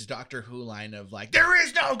infamous Doctor Who line of like, "There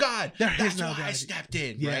is no God." That's why I stepped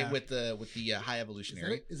in, right, with the High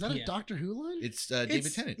Evolutionary. Is that a Doctor Who line? It's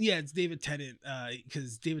David Tennant. Yeah, it's David Tennant.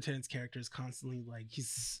 Because David Tennant's character is constantly like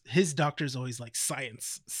his doctor's always like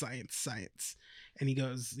science, and he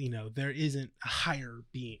goes, you know, there isn't a higher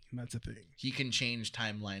being. That's a thing. He can change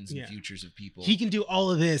timelines and futures of people. He can do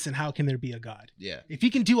all of this, and how can there be a God? Yeah. If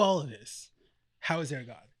he can do all of this, how is there a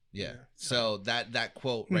God? Yeah. So that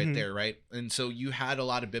quote right there, right? And so you had a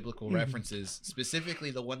lot of biblical references,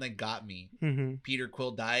 specifically the one that got me, Peter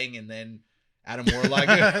Quill dying and then Adam Warlock.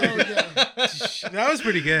 That was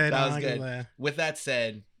pretty good. That was good. With that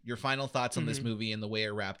said, your final thoughts on this movie and the way it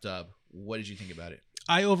wrapped up. What did you think about it?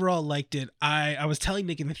 I overall liked it. I was telling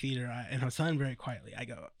Nick in the theater, and I was telling him very quietly, I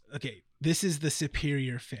go, okay, this is the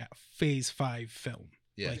superior Phase 5 film.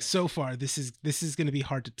 Yeah. Like so far, this is going to be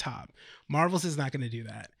hard to top. Marvel's is not going to do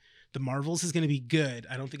that. The Marvels is going to be good.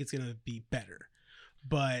 I don't think it's going to be better,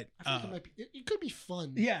 but I think it could be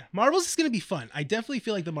fun. Yeah, Marvels is going to be fun. I definitely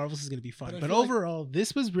feel like the Marvels is going to be fun. But overall,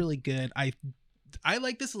 this was really good. I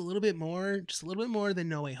like this a little bit more, just a little bit more than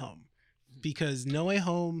No Way Home, because No Way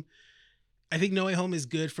Home, I think No Way Home is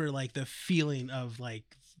good for like the feeling of like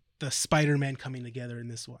the Spider-Man coming together in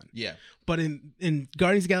this one. Yeah. But in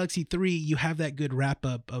Guardians of the Galaxy 3, you have that good wrap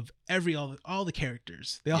up of all the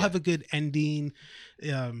characters. They all have a good ending.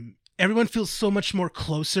 Everyone feels so much more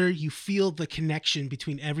closer. You feel the connection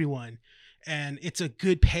between everyone, and it's a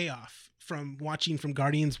good payoff from watching from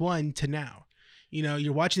Guardians 1 to now. You know,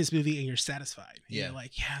 you're watching this movie and you're satisfied. Yeah. You're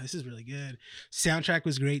like, yeah, this is really good. Soundtrack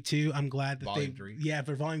was great too. I'm glad that Volume 3. Yeah,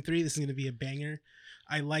 for Volume 3, this is going to be a banger.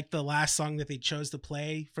 I like the last song that they chose to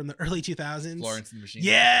play from the early 2000s. Florence and the Machine.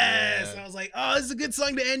 Yes. Yeah. I was like, oh, this is a good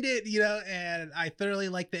song to end it, you know, and I thoroughly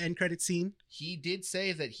like the end credit scene. He did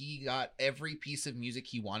say that he got every piece of music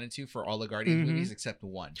he wanted to for all the Guardians movies except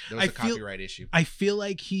one. There was a copyright issue. I feel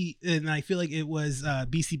like it was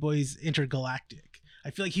Beastie Boys Intergalactic. I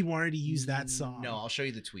feel like he wanted to use that song. No, I'll show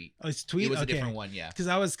you the tweet. Oh, it's a tweet? It was okay. a different one, yeah. Because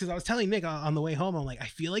I was telling Nick on the way home, I'm like, I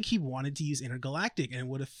feel like he wanted to use Intergalactic and it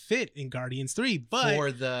would have fit in Guardians 3. But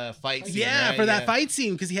for the fight scene. yeah, right? for that fight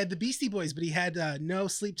scene, because he had the Beastie Boys, but he had No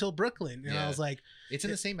Sleep Till Brooklyn. And I was like, it's in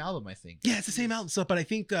the same album, I think. Yeah, it's the same album. So, but I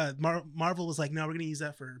think Marvel was like, no, we're gonna use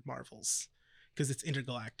that for Marvels because it's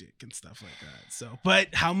intergalactic and stuff like that. So,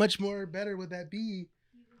 but how much more better would that be?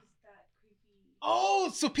 Oh,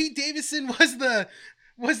 so Pete Davidson was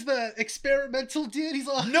the experimental dude. He's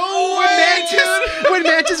like, no way, when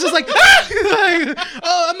Mantis was like,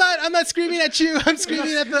 oh, I'm not screaming at you. I'm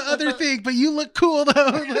screaming at the other thing. But you look cool though.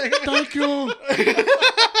 Like, thank you.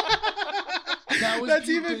 That's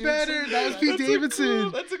Pete even Davidson. Better. That was Pete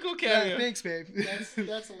Davidson. That's a cool cameo. Yeah, thanks, babe. That's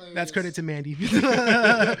hilarious. That's credit to Mandy.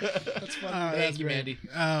 That's funny. Thank you, Mandy.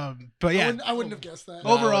 But yeah, I wouldn't have guessed that.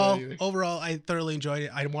 Overall, I thoroughly enjoyed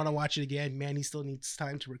it. I want to watch it again. Mandy still needs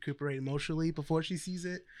time to recuperate emotionally before she sees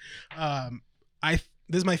it. This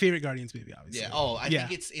is my favorite Guardians movie, obviously. Yeah. Oh, I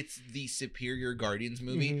think it's the superior Guardians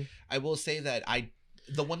movie. Mm-hmm. I will say that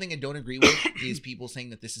the one thing I don't agree with is people saying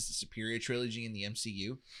that this is the superior trilogy in the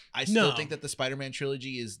MCU. I still think that the Spider-Man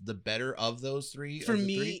trilogy is the better of those three. For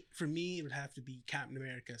me, it would have to be Captain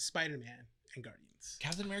America, Spider-Man, and Guardians.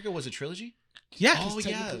 Captain America was a trilogy? Yeah. Oh,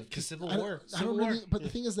 yeah. Because Civil War. I don't really, but the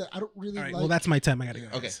thing is that I don't really like. Well, that's my time. I gotta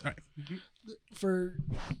go. Okay. All right. For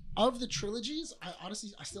of the trilogies, I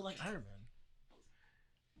still like Iron Man.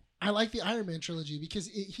 I like the Iron Man trilogy because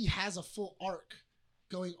he has a full arc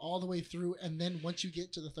going all the way through, and then once you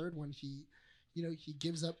get to the third one, he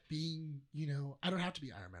gives up being, I don't have to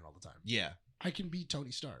be Iron Man all the time. Yeah. I can be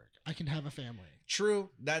Tony Stark. I can have a family. True.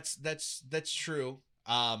 That's true.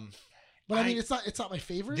 But I mean, it's not my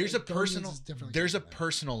favorite. There's a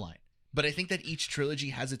personal line. But I think that each trilogy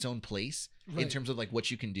has its own place in terms of like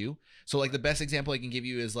what you can do. So like the best example I can give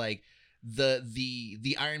you is like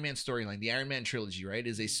the Iron Man storyline, the Iron Man trilogy, right,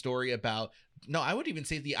 is a story about, no, I would even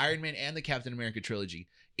say the Iron Man and the Captain America trilogy.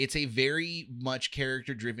 It's a very much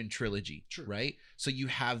character-driven trilogy, right? So you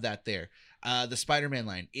have that there. The Spider-Man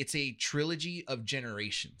line, it's a trilogy of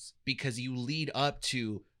generations because you lead up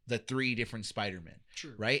to the 3 different Spider-Men,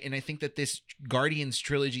 right? And I think that this Guardians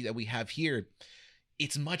trilogy that we have here,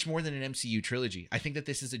 it's much more than an MCU trilogy. I think that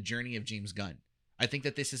this is a journey of James Gunn. I think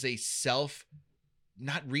that this is a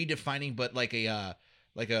not redefining, but like a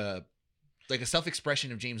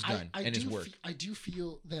self-expression of James Gunn and his work. I do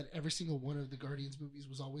feel that every single one of the Guardians movies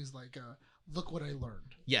was always like, look what I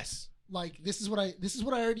learned. Yes. Like this is what I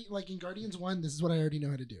already, like in Guardians 1, this is what I already know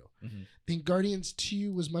how to do. Mm-hmm. Then Guardians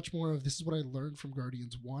 2 was much more of, this is what I learned from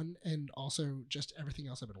Guardians 1 and also just everything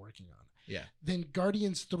else I've been working on. Yeah. Then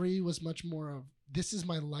Guardians 3 was much more of, this is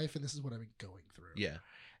my life and this is what I've been going through. Yeah.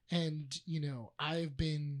 And,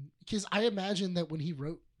 because I imagine that when he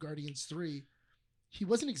wrote Guardians 3, he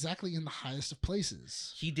wasn't exactly in the highest of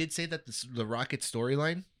places. He did say that the Rocket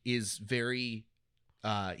storyline is very,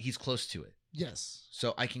 he's close to it. Yes.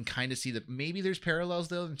 So I can kind of see that maybe there's parallels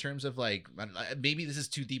though in terms of like, maybe this is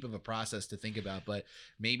too deep of a process to think about, but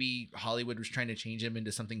maybe Hollywood was trying to change him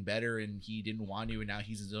into something better and he didn't want to, and now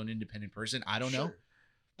he's his own independent person. I don't know.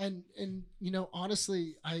 And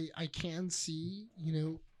honestly, I can see,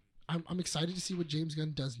 I'm excited to see what James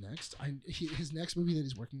Gunn does next. His next movie that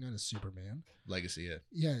he's working on is Superman Legacy.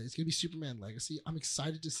 Yeah, it's gonna be Superman Legacy. I'm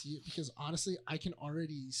excited to see it because honestly, I can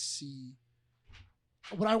already see.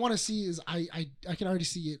 What I want to see is I can already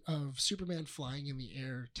see it of Superman flying in the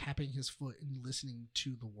air, tapping his foot and listening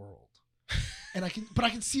to the world. And I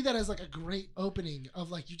can see that as like a great opening of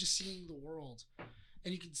like you just seeing the world,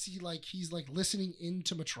 and you can see like he's like listening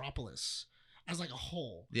into Metropolis as like a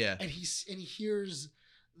whole. Yeah. And he hears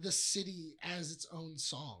the city as its own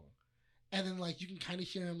song. And then like you can kind of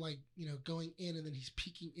hear him like, going in, and then he's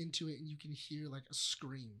peeking into it and you can hear like a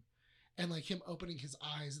scream and like him opening his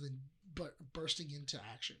eyes and then bursting into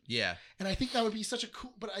action. Yeah. And I think that would be such a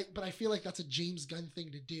cool. But I feel like that's a James Gunn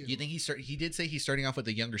thing to do. You think he did say he's starting off with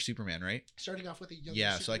a younger Superman, right? Starting off with a younger.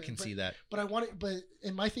 Yeah, Superman, so I can see that. But I want it.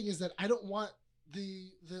 And my thing is that I don't want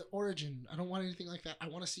the origin. I don't want anything like that. I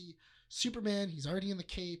want to see Superman. He's already in the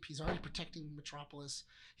Cape. He's already protecting Metropolis.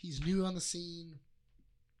 He's new on the scene,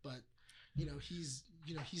 but he's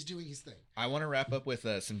doing his thing. I want to wrap up with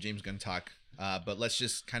some James Gunn talk, but let's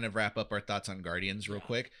just kind of wrap up our thoughts on Guardians real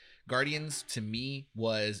quick. Guardians to me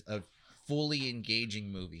was a fully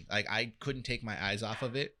engaging movie. Like I couldn't take my eyes off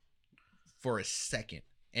of it for a second,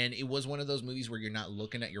 and it was one of those movies where you're not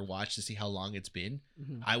looking at your watch to see how long it's been.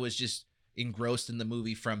 Mm-hmm. I was just engrossed in the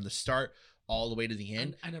movie from the start all the way to the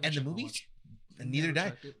end. And the movie, neither did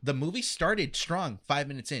I. The movie started strong 5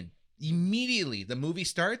 minutes in. Immediately, the movie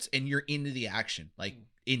starts and you're into the action, like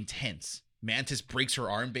intense. Mantis breaks her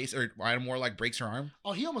arm, or more like breaks her arm.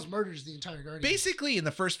 Oh, he almost murders the entire Guardian. Basically, in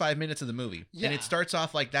the first 5 minutes of the movie, and it starts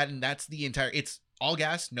off like that, and that's the entire. It's all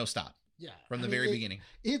gas, no stop. Yeah, from the very beginning.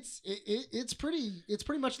 It's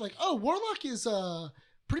pretty much like, oh, Warlock is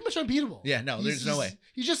pretty much unbeatable. Yeah, no, there's no way.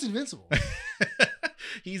 He's just invincible.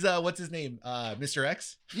 He's what's his name? Mr.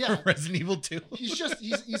 X? Yeah. From Resident Evil 2.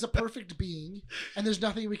 He's a perfect being, and there's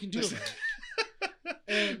nothing we can do about it.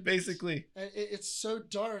 And basically. It's so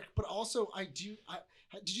dark, but also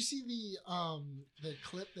did you see the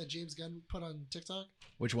clip that James Gunn put on TikTok?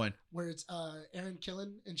 Which one? Where it's Erin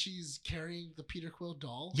Killen and she's carrying the Peter Quill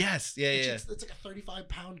doll. Yes. Yeah. It's like a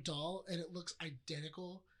 35-pound doll, and it looks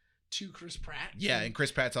identical to Chris Pratt. Yeah, and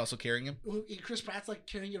Chris Pratt's also carrying him. And Chris Pratt's like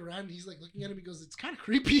carrying it around, and he's like looking at him. He goes, "It's kind of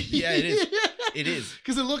creepy." Yeah, it is. It is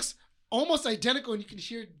because it looks almost identical, and you can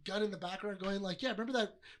hear Gunn in the background going like, "Yeah, remember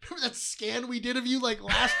that scan we did of you like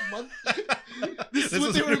last month? This is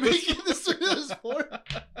what they were making. This is what it was for."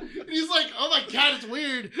 And he's like, "Oh my god, it's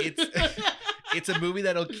weird." It's a movie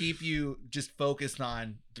that'll keep you just focused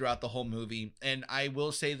on throughout the whole movie. And I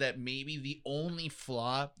will say that maybe the only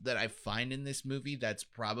flaw that I find in this movie that's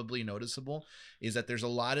probably noticeable is that there's a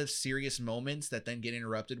lot of serious moments that then get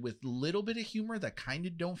interrupted with a little bit of humor that kind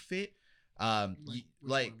of don't fit. So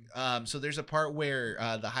there's a part where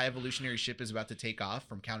the high evolutionary ship is about to take off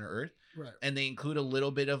from Counter Earth, right? And they include a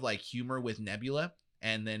little bit of like humor with Nebula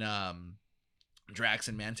and then Drax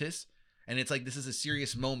and Mantis, and it's like this is a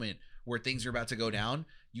serious moment where things are about to go down.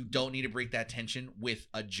 You don't need to break that tension with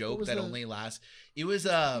a joke that only lasts. It was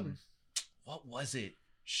what was it?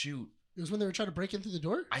 Shoot, it was when they were trying to break in through the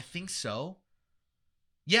door. I think so.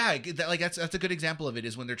 Yeah, that's a good example of it.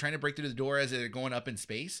 Is when they're trying to break through the door as they're going up in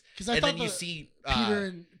space, and then you see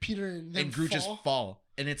Peter and Groot just fall,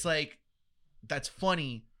 and it's like that's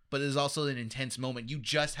funny, but there's also an intense moment. You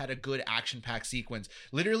just had a good action-packed sequence,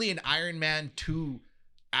 literally an Iron Man 2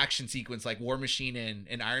 action sequence, like War Machine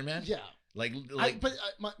and Iron Man. Yeah,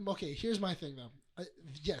 okay. Here's my thing though.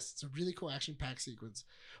 Yes, it's a really cool action-packed sequence,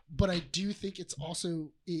 but I do think it's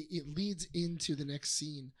also it leads into the next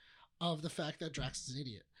scene of the fact that Drax is an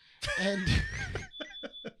idiot, and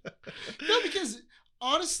no, because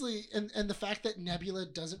honestly, and the fact that Nebula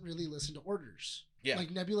doesn't really listen to orders. Yeah, like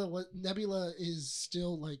Nebula is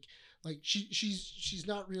still like she's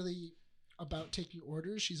not really about taking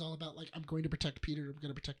orders. She's all about like, I'm going to protect Peter. I'm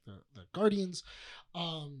going to protect the Guardians.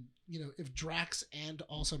 If Drax and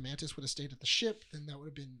also Mantis would have stayed at the ship, then that would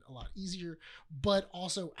have been a lot easier. But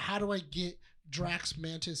also, how do I get Drax,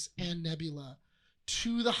 Mantis, and Nebula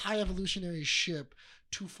to the high evolutionary ship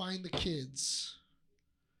to find the kids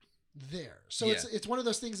there? So it's one of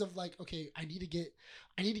those things of like, okay, I need to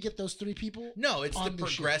get those three people. No, it's to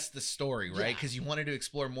progress the story, right? Because you wanted to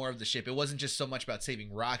explore more of the ship. It wasn't just so much about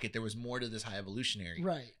saving Rocket. There was more to this high evolutionary,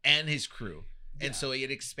 right, and his crew. And so it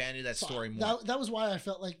expanded that story more. That was why I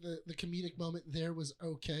felt like the comedic moment there was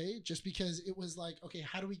okay, just because it was like, okay,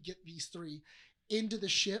 how do we get these three into the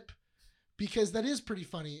ship? Because that is pretty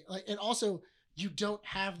funny. Like, and also you don't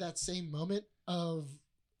have that same moment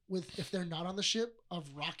if they're not on the ship, of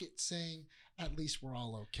Rocket saying, at least we're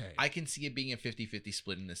all okay. I can see it being a 50-50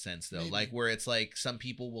 split in a sense though. Maybe. Like where it's like some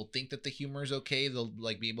people will think that the humor is okay. They'll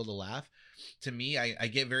like be able to laugh. To me, I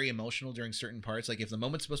get very emotional during certain parts. Like if the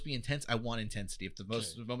moment's supposed to be intense, I want intensity. If the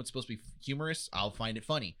moment's supposed to be humorous, I'll find it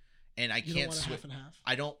funny. And I can't switch. Half and half.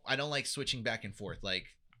 I don't like switching back and forth. Like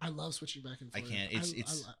I love switching back and forth. I can't.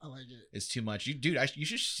 I like it. It's too much. You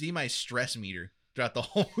should see my stress meter throughout the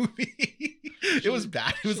whole movie. It was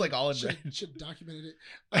bad. It was like all in red. Should have documented it.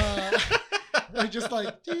 Like just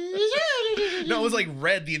like no, it was like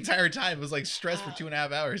red the entire time. It was like stress for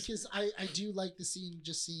 2.5 hours. Because I do like the scene,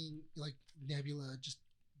 just seeing like Nebula just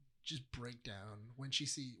break down when she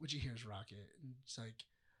hears Rocket, and it's like,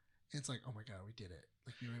 And it's like, oh my god, we did it!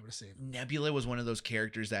 Like we were able to save him. Nebula was one of those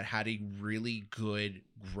characters that had a really good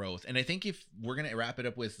growth. And I think if we're going to wrap it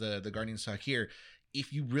up with the Guardians talk here,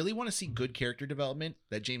 if you really want to see good character development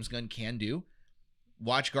that James Gunn can do,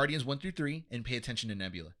 watch Guardians 1 through 3 and pay attention to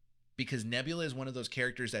Nebula. Because Nebula is one of those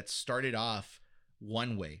characters that started off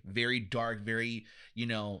one way, very dark, very,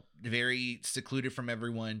 very secluded from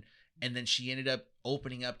everyone. And then she ended up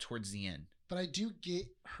opening up towards the end. But I do get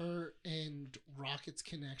her and Rocket's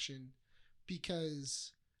connection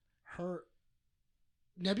because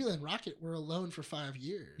Nebula and Rocket were alone for 5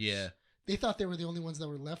 years. Yeah. They thought they were the only ones that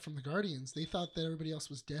were left from the Guardians. They thought that everybody else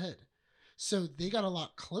was dead. So they got a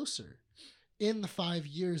lot closer in the 5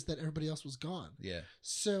 years that everybody else was gone. Yeah.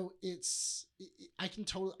 So I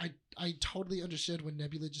totally understood when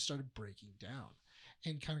Nebula just started breaking down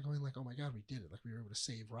and kind of going like, oh my God, we did it. Like we were able to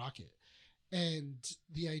save Rocket. And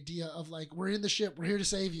the idea of like, we're in the ship, we're here to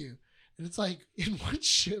save you. And it's like, in what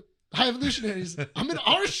ship? High Evolutionaries, I'm in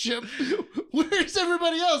our ship. Where's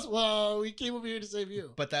everybody else? Well, we came over here to save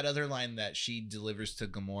you. But that other line that she delivers to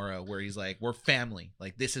Gamora where he's like, we're family.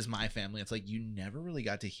 Like, this is my family. It's like, you never really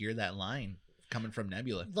got to hear that line coming from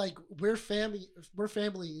Nebula. Like, we're family.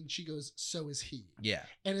 And she goes, so is he. Yeah.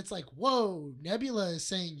 And it's like, whoa, Nebula is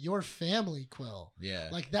saying your family, Quill. Yeah.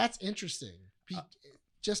 Like, that's interesting.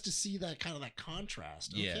 Just to see that kind of that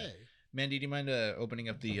contrast. Yeah. Okay. Mandy, do you mind opening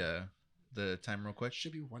up the time real quick?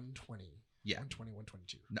 Should be 120. Yeah. 120,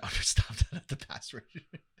 122. No, stop that at the password.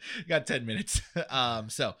 Got 10 minutes.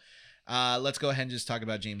 So let's go ahead and just talk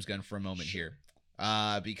about James Gunn for a moment here.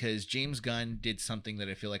 Because James Gunn did something that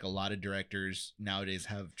I feel like a lot of directors nowadays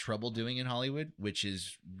have trouble doing in Hollywood, which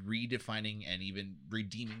is redefining and even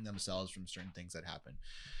redeeming themselves from certain things that happen.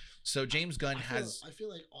 So James Gunn I feel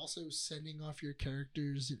like also sending off your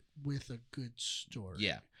characters with a good story.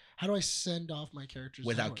 Yeah. How do I send off my characters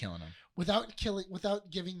without killing them?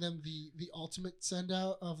 Without giving them the ultimate send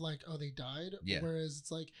out of like, oh, they died. Yeah. Whereas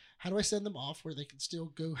it's like, how do I send them off where they can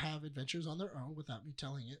still go have adventures on their own without me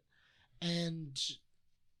telling it, and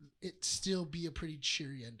it still be a pretty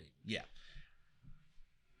cheery ending? Yeah.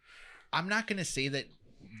 I'm not gonna say that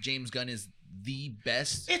James Gunn is the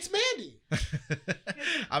best. It's Mandy.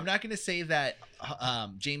 I'm not gonna say that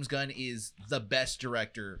James Gunn is the best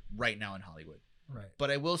director right now in Hollywood. Right.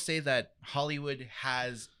 But I will say that Hollywood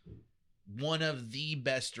has one of the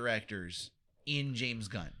best directors in James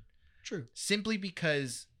Gunn. True. Simply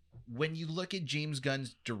because when you look at James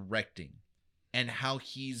Gunn's directing and how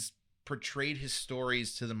he's portrayed his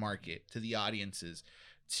stories to the market, to the audiences,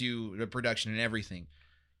 to the production and everything,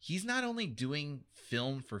 he's not only doing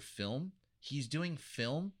film for film, he's doing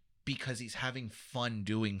film because he's having fun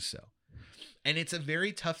doing so. And it's a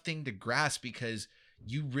very tough thing to grasp because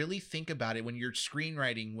you really think about it when you're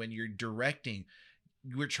screenwriting, when you're directing,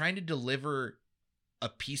 you're trying to deliver a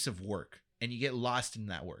piece of work and you get lost in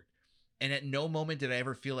that work. And at no moment did I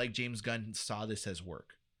ever feel like James Gunn saw this as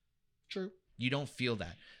work. True. You don't feel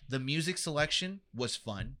that. The music selection was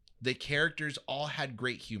fun. The characters all had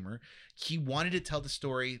great humor. He wanted to tell the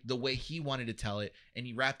story the way he wanted to tell it, and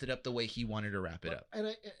he wrapped it up the way he wanted to wrap it up.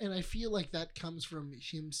 And I feel like that comes from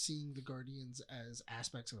him seeing the Guardians as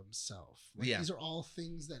aspects of himself. Like, yeah. These are all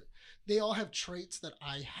things that they all have traits that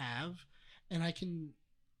I have, and I can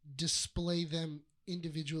display them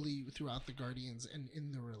individually throughout the Guardians and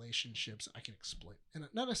in the relationships I can exploit. And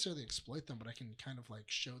not necessarily exploit them, but I can kind of like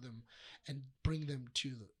show them and bring them to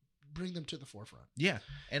the forefront. Yeah.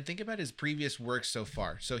 And think about his previous work so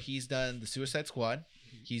far. So he's done the Suicide Squad,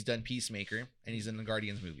 he's done Peacemaker, and he's in the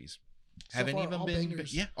Guardians movies. Haven't even all been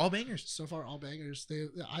bangers. Yeah, all bangers. So far, all bangers.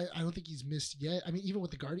 I don't think he's missed yet. I mean, even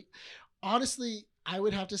with the Guardian, honestly, I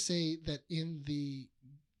would have to say that in the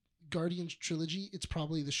Guardians trilogy, it's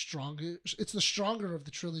probably the strongest. It's the stronger of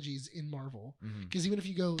the trilogies in Marvel. Because even if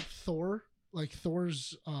you go Thor, like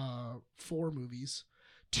Thor's 4 movies,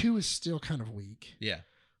 2 is still kind of weak. Yeah.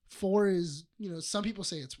 4 is, some people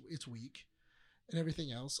say it's weak and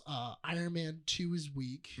everything else. Iron Man 2 is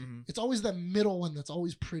weak. It's always that middle one that's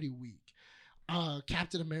always pretty weak.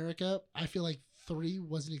 Captain America, I feel like 3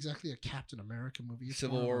 wasn't exactly a Captain America movie. It's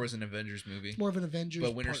Civil War was an Avengers movie. It's more of an Avengers.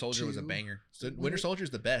 But Winter Part Soldier was a 2. banger. So Winter Soldier is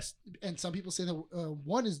the best. And some people say that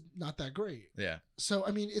 1 is not that great. Yeah. So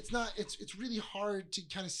I mean, it's really hard to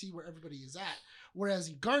kind of see where everybody is at. Whereas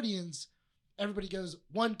in Guardians, everybody goes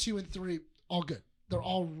 1, 2, and 3, all good. They're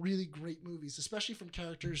all really great movies, especially from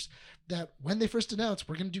characters that when they first announced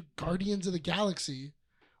we're going to do Guardians of the Galaxy,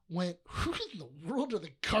 went, who in the world are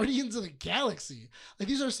the Guardians of the Galaxy? Like,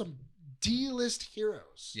 these are some D-list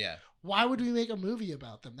heroes. Yeah. Why would we make a movie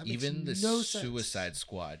about them? That makes Even the no sense. Suicide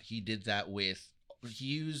Squad, he did that with, he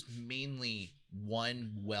used mainly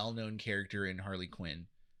one well-known character in Harley Quinn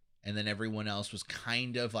And then everyone else was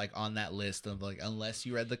kind of like on that list of like, unless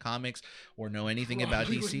you read the comics or know anything about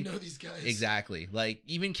Probably DC. wouldn't know these guys. Exactly. Like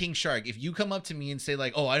even King Shark. If you come up to me and say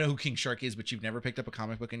like, "Oh, I know who King Shark is," but you've never picked up a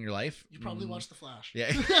comic book in your life, You probably watched The Flash.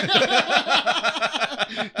 Yeah. You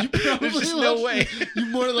probably There's just no way. You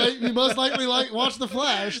most likely watch The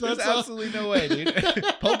Flash. There's That's absolutely no way, dude.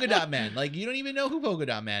 Polka Dot Man. Like you don't even know who Polka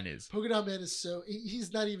Dot Man is. Polka Dot Man is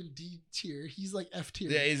he's not even D tier. He's like F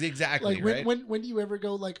tier. Yeah, is exactly Like right. when do you ever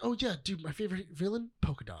go like, oh yeah, dude, my favorite villain,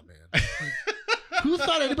 Polka Dot Man. Like, who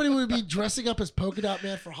thought anybody would be dressing up as Polka Dot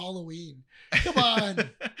Man for Halloween? Come on.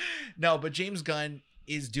 No, but James Gunn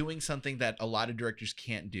is doing something that a lot of directors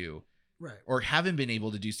can't do. Right. Or haven't been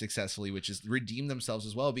able to do successfully, which is redeem themselves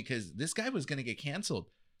as well, because this guy was going to get canceled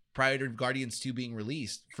prior to Guardians 2 being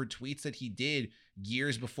released for tweets that he did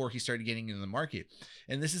years before he started getting into the market.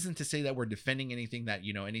 And this isn't to say that we're defending anything that,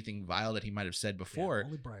 anything vile that he might have said before. Yeah,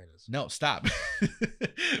 only Brian is. No, stop.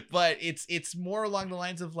 But it's more along the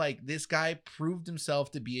lines of like, this guy proved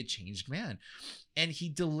himself to be a changed man. And he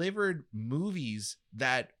delivered movies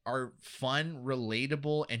that are fun,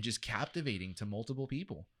 relatable, and just captivating to multiple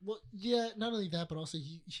people. Well, yeah, not only that, but also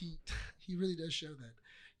he really does show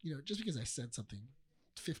that, just because I said something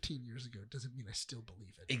 15 years ago doesn't mean I still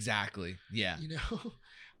believe it. Exactly. Yeah.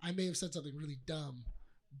 I may have said something really dumb,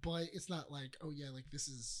 but it's not like, oh yeah, like this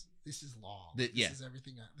is law. This is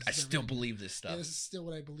everything. I still believe this stuff. Yeah, this is still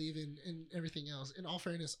what I believe in, and everything else. In all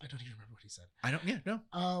fairness, I don't even remember what he said. I don't. Yeah,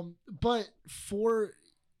 no. But for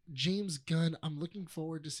James Gunn, I'm looking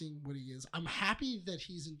forward to seeing what he is. I'm happy that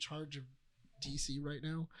he's in charge of DC right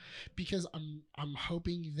now, because I'm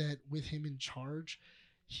hoping that with him in charge,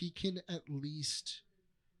 he can at least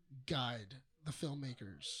guide the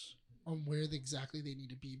filmmakers on where exactly they need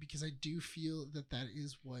to be, because I do feel that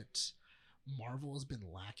is what Marvel has been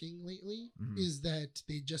lacking lately, is that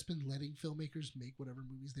they've just been letting filmmakers make whatever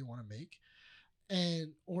movies they want to make,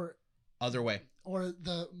 or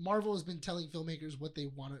the Marvel has been telling filmmakers what they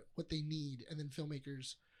want, what they need, and then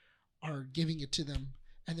filmmakers are giving it to them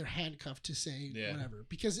and they're handcuffed to say whatever.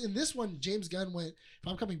 Because in this one, James Gunn went, if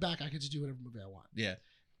I'm coming back, I get to do whatever movie I want. Yeah.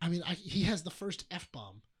 I mean, he has the first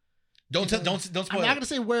F-bomb. Don't spoil I'm not going to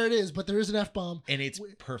say where it is, but there is an F-bomb. And it's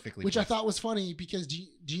perfectly Which placed. I thought was funny, because do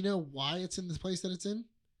you know why it's in this place that it's in?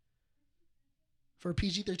 For a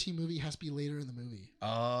PG-13 movie, it has to be later in the movie.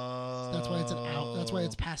 Oh. So that's why it's an hour. That's why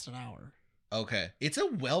it's past an hour. Okay. It's a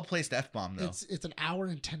well-placed F-bomb, though. It's an hour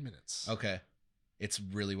and 10 minutes. Okay. It's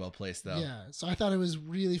really well-placed, though. Yeah. So I thought it was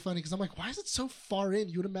really funny, because I'm like, why is it so far in?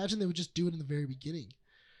 You would imagine they would just do it in the very beginning.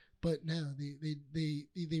 But no,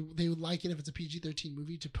 they would like it if it's a PG-13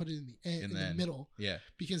 movie to put it in the end, in the middle. Yeah.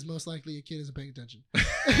 Because most likely a kid isn't paying attention.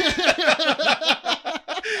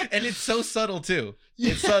 And it's so subtle too.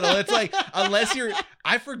 It's subtle. It's like,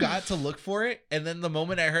 I forgot to look for it, and then the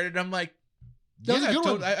moment I heard it, I'm like, that was a good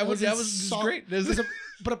one. That was great.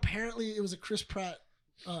 But apparently it was a Chris Pratt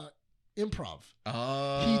improv.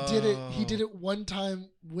 Oh. He did it one time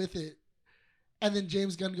with it. And then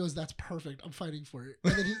James Gunn goes, "That's perfect. I'm fighting for it."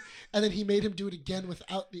 And then he made him do it again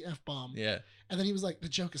without the F-bomb. Yeah. And then he was like, "The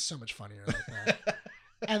joke is so much funnier like that."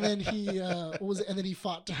 And then he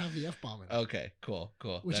fought to have the F-bomb in it. Okay, cool.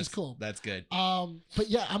 Which is cool. That's good. But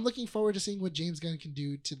yeah, I'm looking forward to seeing what James Gunn can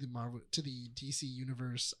do to the DC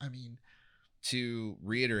universe. I mean, to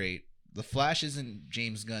reiterate, The Flash isn't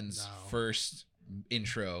James Gunn's first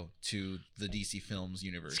intro to the DC Films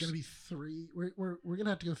universe. It's gonna be 3. We're gonna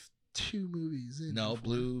have to go 2 movies in. No,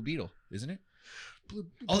 Blue Beetle, isn't it?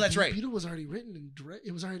 That's right. Blue Beetle was already written and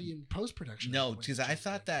it was already in post-production. No, because I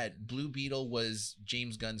thought that Blue Beetle was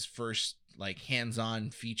James Gunn's first like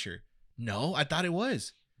hands-on feature. No, I thought it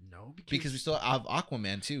was. No, because we still have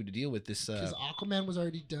Aquaman too to deal with this. Because Aquaman was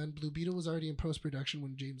already done. Blue Beetle was already in post-production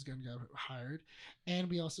when James Gunn got hired, and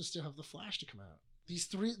we also still have The Flash to come out.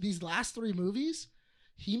 These last 3 movies,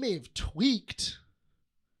 he may have tweaked.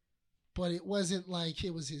 But it wasn't like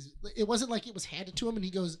it was handed to him and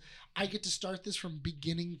he goes, "I get to start this from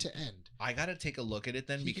beginning to end." I gotta take a look at it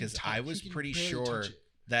then, because I was pretty sure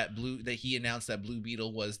that he announced that Blue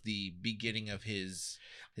Beetle was the beginning of his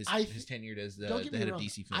tenure as the head of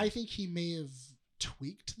DC Films. I think he may have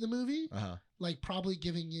tweaked the movie, like probably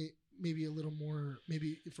giving it maybe a little more,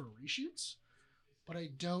 maybe for reshoots. But I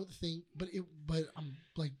don't think. But I'm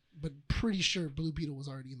pretty sure Blue Beetle was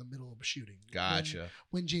already in the middle of shooting. Gotcha.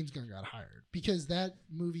 When James Gunn got hired, because that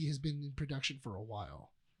movie has been in production for a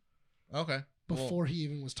while. Okay. Before he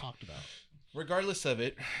even was talked about. Regardless of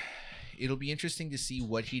it, it'll be interesting to see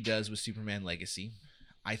what he does with Superman Legacy.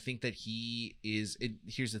 I think that he is.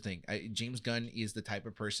 Here's the thing: James Gunn is the type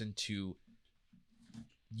of person to.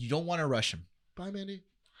 You don't want to rush him. Bye, Mandy.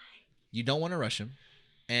 You don't want to rush him.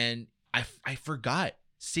 And I forgot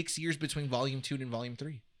 6 years between volume 2 and volume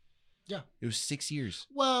 3. Yeah. It was 6 years.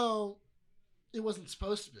 Well, it wasn't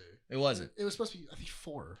supposed to be. It wasn't. It was supposed to be, I think,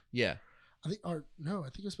 4. Yeah. I think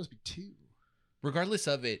it was supposed to be 2. Regardless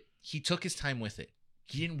of it, he took his time with it.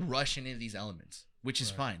 He didn't rush any of these elements, which is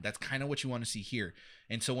fine. That's kind of what you want to see here.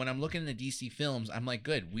 And so when I'm looking at DC films, I'm like,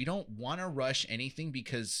 good. We don't want to rush anything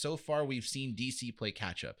because so far we've seen DC play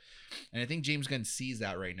catch up. And I think James Gunn sees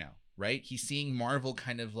that right now, right? He's seeing Marvel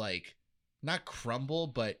kind of like not crumble,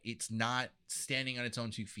 but it's not standing on its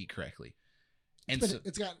own 2 feet correctly. And so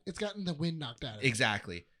it's gotten the wind knocked out of it.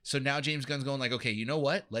 Exactly. So now James Gunn's going like, okay, you know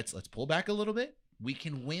what? Let's pull back a little bit. We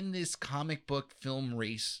can win this comic book film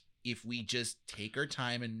race if we just take our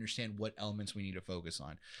time and understand what elements we need to focus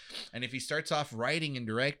on. And if he starts off writing and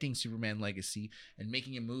directing Superman Legacy and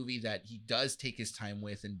making a movie that he does take his time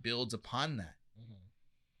with and builds upon that,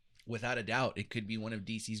 without a doubt, it could be one of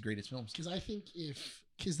DC's greatest films. Because I think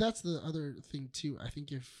because that's the other thing too. I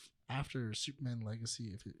think if after Superman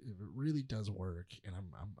Legacy, if it really does work, and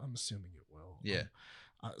I'm assuming it will. Yeah.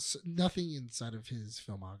 So nothing inside of his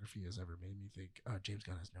filmography has ever made me think James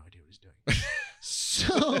Gunn has no idea what he's doing.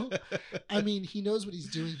 So, I mean, he knows what he's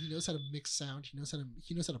doing. He knows how to mix sound. He knows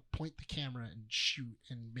how to point the camera and shoot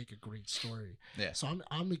and make a great story. Yeah. So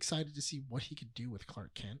I'm excited to see what he could do with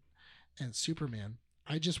Clark Kent and Superman.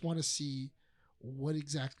 I just want to see what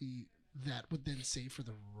exactly that would then say for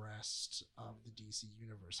the rest of the DC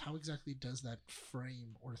universe. How exactly does that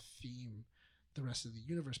frame or theme the rest of the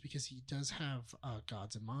universe? Because he does have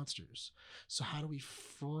gods and monsters. So how do we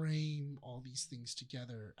frame all these things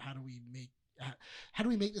together? How do we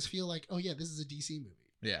make this feel like, oh yeah, this is a DC movie?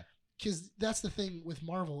 Yeah. Because that's the thing with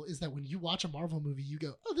Marvel, is that when you watch a Marvel movie, you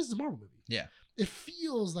go, oh, this is a Marvel movie. Yeah. It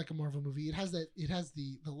feels like a Marvel movie. It has the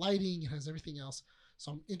lighting, it has everything else.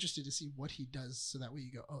 So I'm interested to see what he does, so that way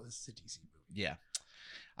you go, oh, this is a DC movie. Yeah.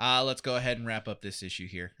 Let's go ahead and wrap up this issue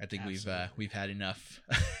here. I think we've had enough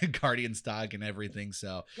Guardian stock and everything.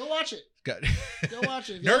 So go watch it. Go watch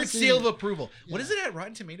it. Nerd seal of approval. Yeah. What is it at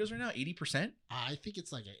Rotten Tomatoes right now? 80%? I think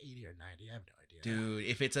it's like an 80 or 90. I have no idea. Dude,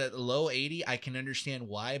 if it's a low 80, I can understand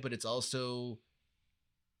why, but it's also,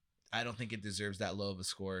 I don't think it deserves that low of a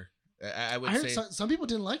score. I would say some people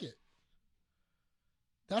didn't like it.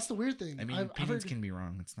 That's the weird thing. I mean, opinions can be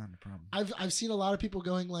wrong. It's not a problem. I've seen a lot of people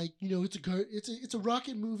going like, it's a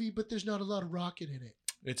rocket movie, but there's not a lot of rocket in it.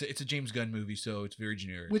 It's a James Gunn movie, so it's very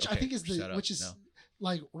generic. Which I think is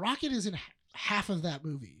like Rocket is in half of that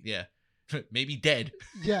movie. Yeah, maybe dead.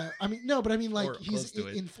 Yeah, I mean no, but I mean like he's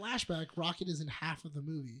in flashback. Rocket is in half of the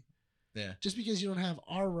movie. Yeah. Just because you don't have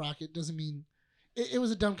our Rocket doesn't mean it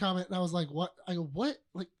was a dumb comment, and I was like, what? I go, what?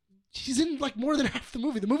 Like. He's in like more than half the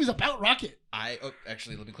movie. The movie's about Rocket.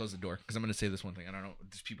 Actually, let me close the door because I'm going to say this one thing. I don't know.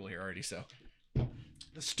 There's people here already, so.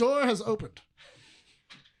 The store has opened.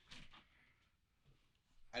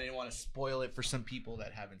 I didn't want to spoil it for some people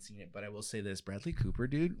that haven't seen it, but I will say this. Bradley Cooper,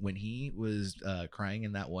 dude, when he was crying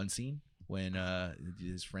in that one scene when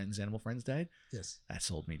his animal friends died. Yes. That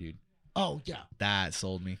sold me, dude. Oh, yeah. That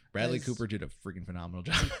sold me. Bradley Cooper did a freaking phenomenal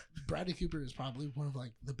job. Bradley Cooper is probably one of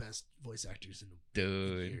like the best voice actors in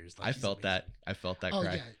years. Like, I felt that. I felt that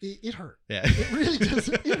cry. Yeah. It hurt. Yeah. It really does.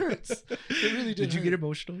 It hurts. It really did. Did you get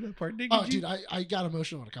emotional in that part, Nick? Oh, dude, I got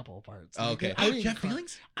emotional in a couple of parts. Oh, okay. I didn't you have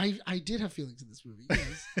feelings? I did have feelings in this movie.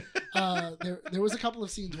 Yes. There was a couple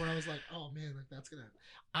of scenes where I was like, oh man, like that's gonna.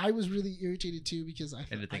 I was really irritated too because I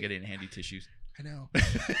didn't think I didn't handy tissues. I know.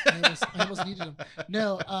 I almost needed them.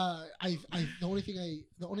 No, the only thing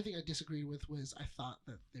I disagreed with was I thought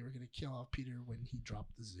that they were gonna kill off Peter when he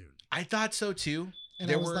dropped the Zune. I thought so too. And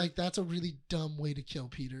I was like, that's a really dumb way to kill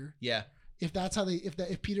Peter. Yeah. If that's how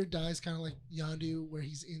if Peter dies kind of like Yondu, where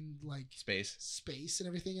he's in like space and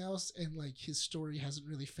everything else, and like his story hasn't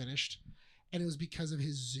really finished, and it was because of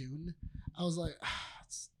his Zune, I was like,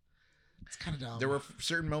 it's kind of dumb. There were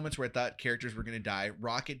certain moments where I thought characters were going to die.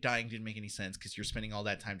 Rocket dying didn't make any sense because you're spending all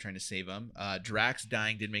that time trying to save him. Drax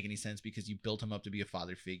dying didn't make any sense because you built him up to be a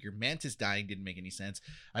father figure. Mantis dying didn't make any sense.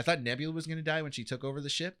 I thought Nebula was going to die when she took over the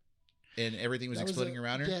ship and everything was exploding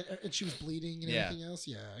around her. Yeah, and she was bleeding and everything else.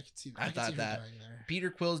 Yeah, I could see. I thought that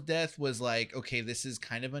Peter Quill's death was like, okay, this is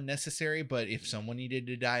kind of unnecessary, but if someone needed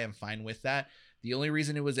to die, I'm fine with that. The only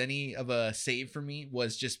reason it was any of a save for me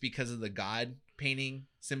was just because of the god painting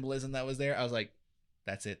symbolism that was there. I was like,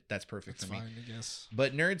 that's it. That's perfect for me. Fine, I guess.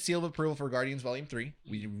 But nerd seal of approval for Guardians Volume 3.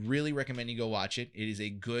 We really recommend you go watch it. It is a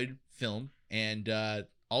good film. And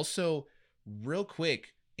also, real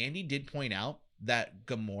quick, Andy did point out that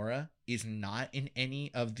Gamora is not in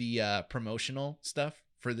any of the promotional stuff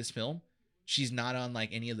for this film. She's not on like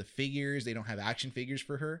any of the figures. They don't have action figures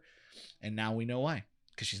for her. And now we know why.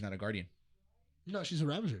 Because she's not a Guardian. No, she's a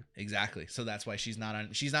Ravager. Exactly. So that's why she's not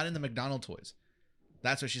in the McDonald toys.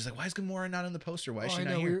 That's why she's like, why is Gamora not on the poster? Why is she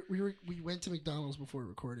not here? We went to McDonald's before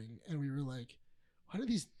recording, and we were like, why do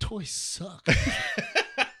these toys suck?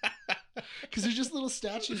 Because they're just little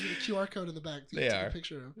statues with a QR code in the back. They take are. A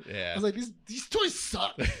picture of. Yeah. I was like, these toys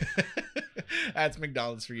suck. That's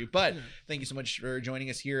McDonald's for you. But Yeah. thank you so much for joining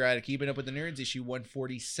us here at Keeping Up with the Nerds, issue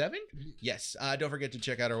 147. Yes. Don't forget to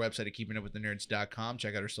check out our website at keepingupwiththenerd.com.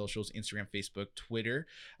 Check out our socials, Instagram, Facebook, Twitter.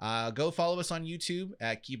 Go follow us on YouTube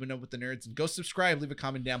at Keeping Up with the Nerds. And go subscribe. Leave a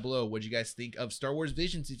comment down below. What do you guys think of Star Wars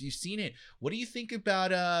Visions if you've seen it? What do you think about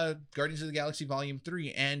Guardians of the Galaxy Volume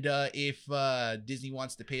 3? And if Disney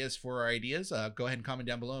wants to pay us for our ideas, go ahead and comment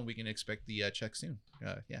down below and we can expect the check soon.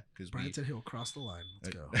 Yeah, because Brian said he'll cross the line.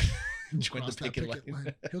 Let's go. Join the picket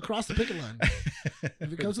line. He'll cross the picket line.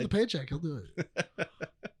 If it comes with a paycheck, he'll do it.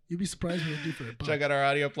 You'd be surprised what he'll do for it. Check out our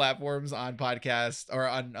audio platforms on podcast or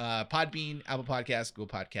on Podbean, Apple Podcasts, Google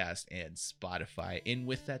Podcasts, and Spotify. And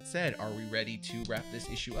with that said, are we ready to wrap this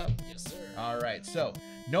issue up? Yes, sir. All right. So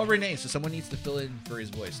no Renee. So someone needs to fill in for his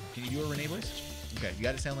voice. Can you do a Renee voice? Okay. You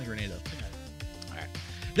got to sound like Renee though. Okay. All right.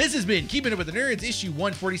 This has been Keeping Up with the Nerds, issue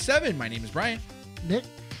 147. My name is Brian. Nick.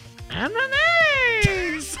 And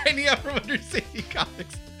Renee! Signing up from Under City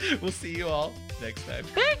Comics. We'll see you all next time.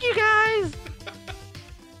 Thank you, guys!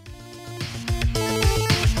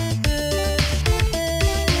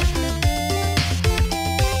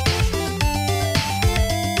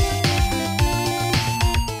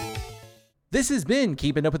 This has been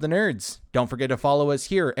Keeping Up with the Nerds. Don't forget to follow us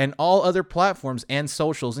here and all other platforms and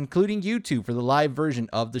socials, including YouTube, for the live version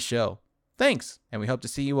of the show. Thanks, and we hope to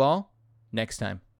see you all next time.